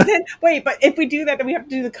 But then, but if we do that, then we have to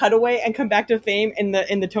do the cutaway and come back to Fame in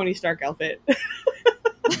the Tony Stark outfit.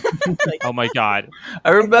 Like, oh my god, I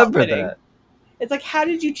remember that. It's like, how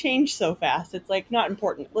did you change so fast? It's like not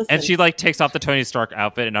important. Listen. And she like takes off the Tony Stark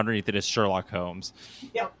outfit, and underneath it is Sherlock Holmes.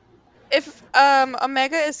 Yep. If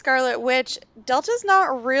Omega is Scarlet Witch, Delta's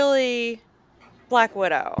not really Black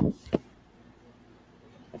Widow.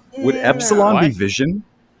 Would No. Epsilon be What? Vision?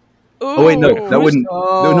 Ooh. Oh wait, no, that wouldn't.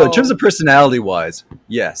 Oh. No, in terms of personality-wise,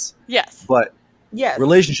 yes, Yes. but Yes.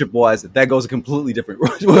 relationship-wise, that goes a completely different,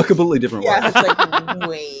 completely different Yeah, way. it's like,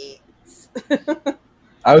 wait.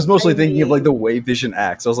 I was mostly I thinking of like mean- the way Vision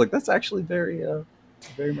acts. I was like, that's actually very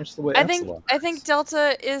much the way Epsilon. I think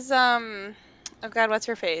Delta is oh god, what's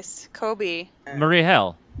her face? Kobe. Marie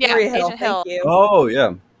Hill. Yeah, Maria Hill, Agent Hill. thank you. Oh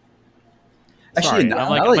yeah. Sorry, now- I'm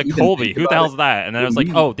like, now I'm that like you even Colby. think Who the about hell's it, that? And then I was like,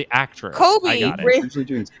 Mhm. oh, the actress. Kobe. I got it. Ray- Essentially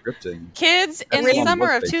doing scripting. Kids, in Ray- the summer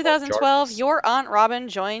of What's they call 2012, Jarvis. your Aunt Robin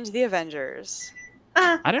joined the Avengers.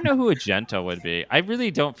 I don't know who Agento would be. I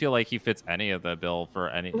really don't feel like he fits any of the bill for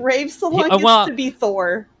any. Rave Salon Yeah, gets well- to be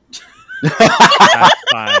Thor. That's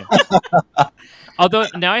fine. Although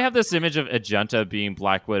now I have this image of Agenta being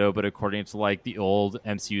Black Widow, but according to like the old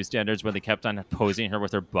MCU standards, when they kept on posing her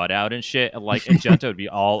with her butt out and shit, like Agenta would be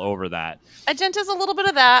all over that. Agenta's a little bit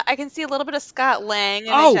of that. I can see a little bit of Scott Lang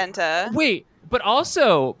in Oh, Agenta. Wait, but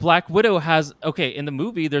also Black Widow has in the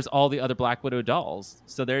movie there's all the other Black Widow dolls.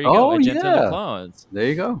 So there you go, Oh, Agenta and yeah. the clones. There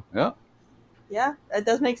you go. Yeah, Yeah, that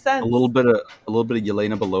does make sense. a little bit of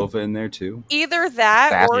Yelena Belova in there too. Either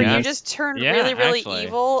that, or Yes. you just turned Yeah, really, really actually.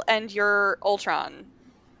 evil and you're Ultron.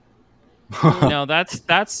 No, that's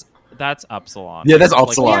Upsilon. Yeah, that's Like, Upsilon. Yeah,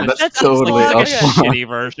 that's that's totally Upsilon. like a Upsilon. shitty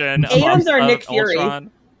version. Aeons are of Nick Fury.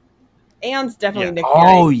 Ultron. Aeon's definitely Yeah. Nick Fury.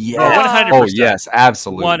 Oh yeah. 100%. Oh yes,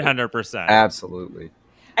 absolutely. 100%. Absolutely.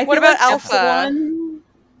 I What feel about like Alpha? Epsilon-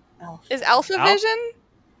 Is Alpha Al- Vision?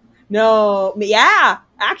 No, yeah,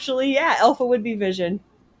 actually, yeah, Alpha would be Vision.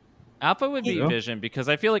 Alpha would be Yeah. Vision because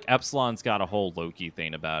I feel like Epsilon's got a whole Loki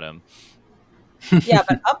thing about him. Yeah,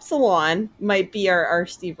 but Upsilon might be our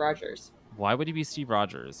Steve Rogers Why would he be Steve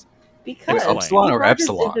Rogers? because Explain. Upsilon Steve or Rogers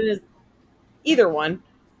Epsilon? isn't either one.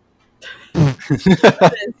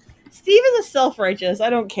 Steve is a self-righteous. I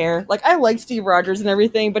don't care. Like I like Steve Rogers and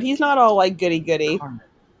everything, but he's not all like goody.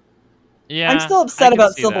 Yeah, I'm still I upset can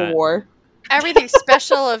about see Civil that. War. Everything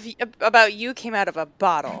special about you came out of a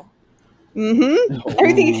bottle. Mm-hmm.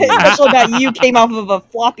 Everything special about you came off of a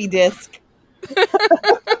floppy disk.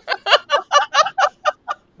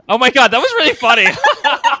 Oh my god, that was really funny.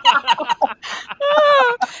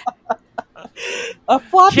 A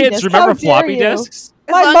floppy Kids, disk. remember How dare floppy you? disks?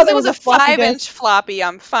 As My long as mother it was was a a floppy 5-inch disk. floppy,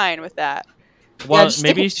 I'm fine with that. Well, just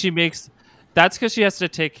maybe stick- she makes. That's because she has to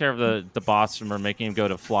take care of the boss from her making him go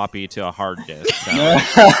to floppy to a hard disk. So.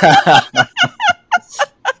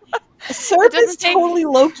 Serp is doesn't take- totally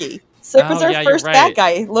Loki. Serp Oh, is our yeah, you're first right. bad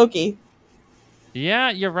guy, Loki. Yeah,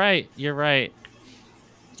 you're right. You're right.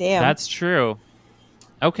 Damn. That's true.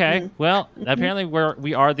 Okay. Mm. Well, apparently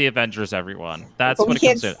we are the Avengers, everyone. That's but we what it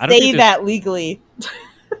can't comes to. I don't say think there's- that legally.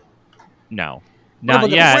 No, We're not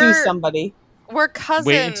gonna yet. sue We're- somebody. We're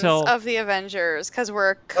cousins until- of the Avengers because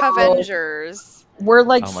we're Covengers. We're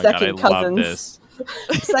like Oh my god, I second love cousins.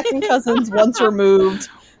 this. Second cousins once removed.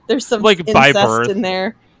 There's some Like, by incest birth. in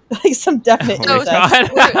there. Like some definite Oh my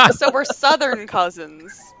incest. God. So we're Southern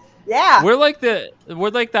cousins. Yeah. We're like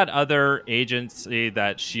that other agency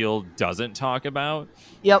that Shield doesn't talk about.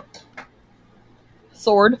 Yep.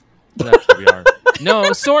 Sword. That's what we are.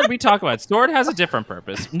 No, Sword we talk about. Sword has a different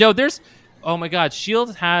purpose. No, there's. Oh my God,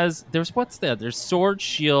 Shield has. There's There's Sword,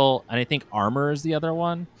 Shield, and I think Armor is the other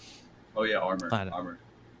one. Oh yeah, armor. I don't- Armor.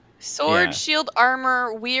 Sword, Yeah. shield,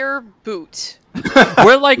 armor, we're boot.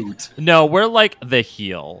 We're like Boot. no, we're like the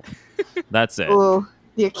heel. That's it. Ooh,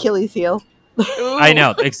 the Achilles heel. Ooh. I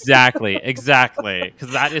know exactly, because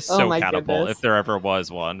that is Oh so my catapult goodness. if there ever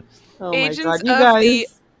was one. Oh Agents my god, you of guys! the-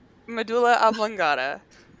 Medulla oblongata.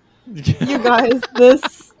 You guys,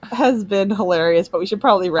 this has been hilarious, but we should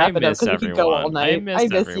probably wrap I it up miss because we could go all everyone. I night.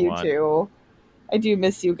 miss you everyone. too. I do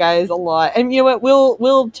miss you guys a lot. And you know what?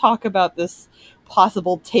 We'll talk about this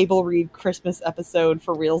possible table read Christmas episode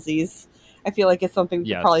for realsies. I feel like it's something we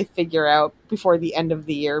Yes. could probably figure out before the end of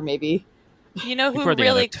the year, maybe. You know who Before the end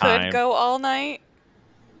really of time. could go all night?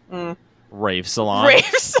 Mm. Rave Salon.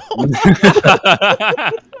 Raves.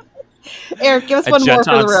 Eric, give us one more Agent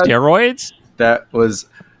for on the road. steroids. That was.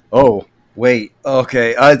 Oh wait.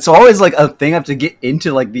 Okay. It's always like a thing I have to get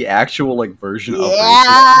into like the actual like version of.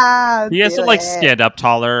 Yeah, He has do to like it. stand up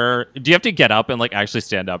taller. Do you have to get up and like actually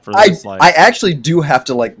stand up for I this? Like, I actually do have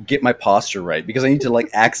to like get my posture right because I need to like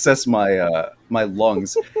access my my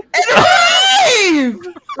lungs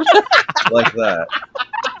like that.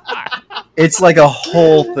 It's like a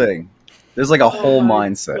whole thing. There's like a whole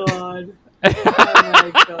mindset. God.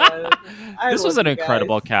 Oh my god. I this was love an you guys.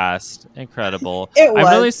 incredible cast. Incredible. It was.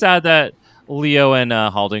 I'm really sad that Leo and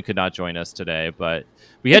Halden could not join us today, but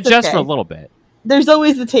we had It's Jess for a okay. little bit. There's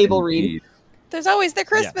always the table read. Indeed. There's always the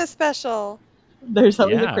Christmas special. There's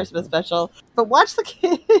always a Yeah. Christmas special. But watch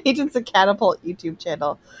the Agents of Catapult YouTube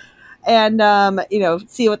channel. And,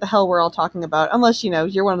 see what the hell we're all talking about. Unless,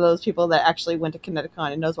 you're one of those people that actually went to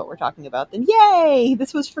Kineticon and knows what we're talking about. Then yay!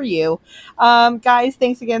 This was for you. Guys,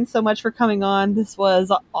 thanks again so much for coming on. This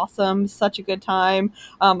was awesome. Such a good time.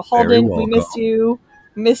 Halden, we missed you.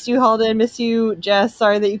 Missed you, Halden. Missed you, Jess.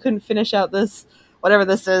 Sorry that you couldn't finish out this, whatever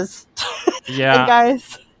this is. Yeah. And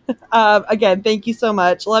guys, again, thank you so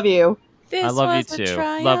much. Love you. This I love was you a too.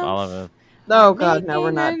 triumph. Love all of it. Oh, God, no,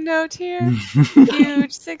 we're not. Making a note here.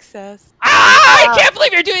 Huge success. I can't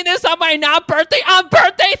believe you're doing this on my birthday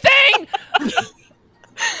thing.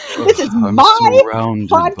 This is I'm my surrounded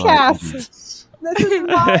by podcast. idiots. This is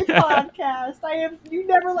my podcast. You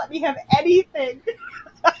never let me have anything.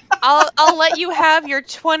 I'll let you have your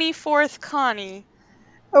 24th Connie.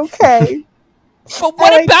 Okay. But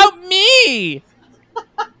what about me?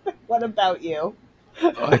 What about you?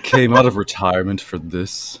 I came out of retirement for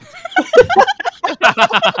this.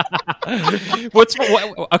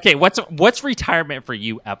 What's retirement for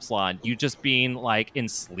you, Epsilon? You just being like in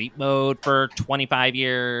sleep mode for 25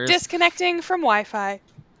 years? Disconnecting from Wi-Fi.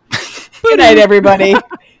 Good night, everybody.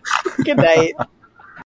 Good night.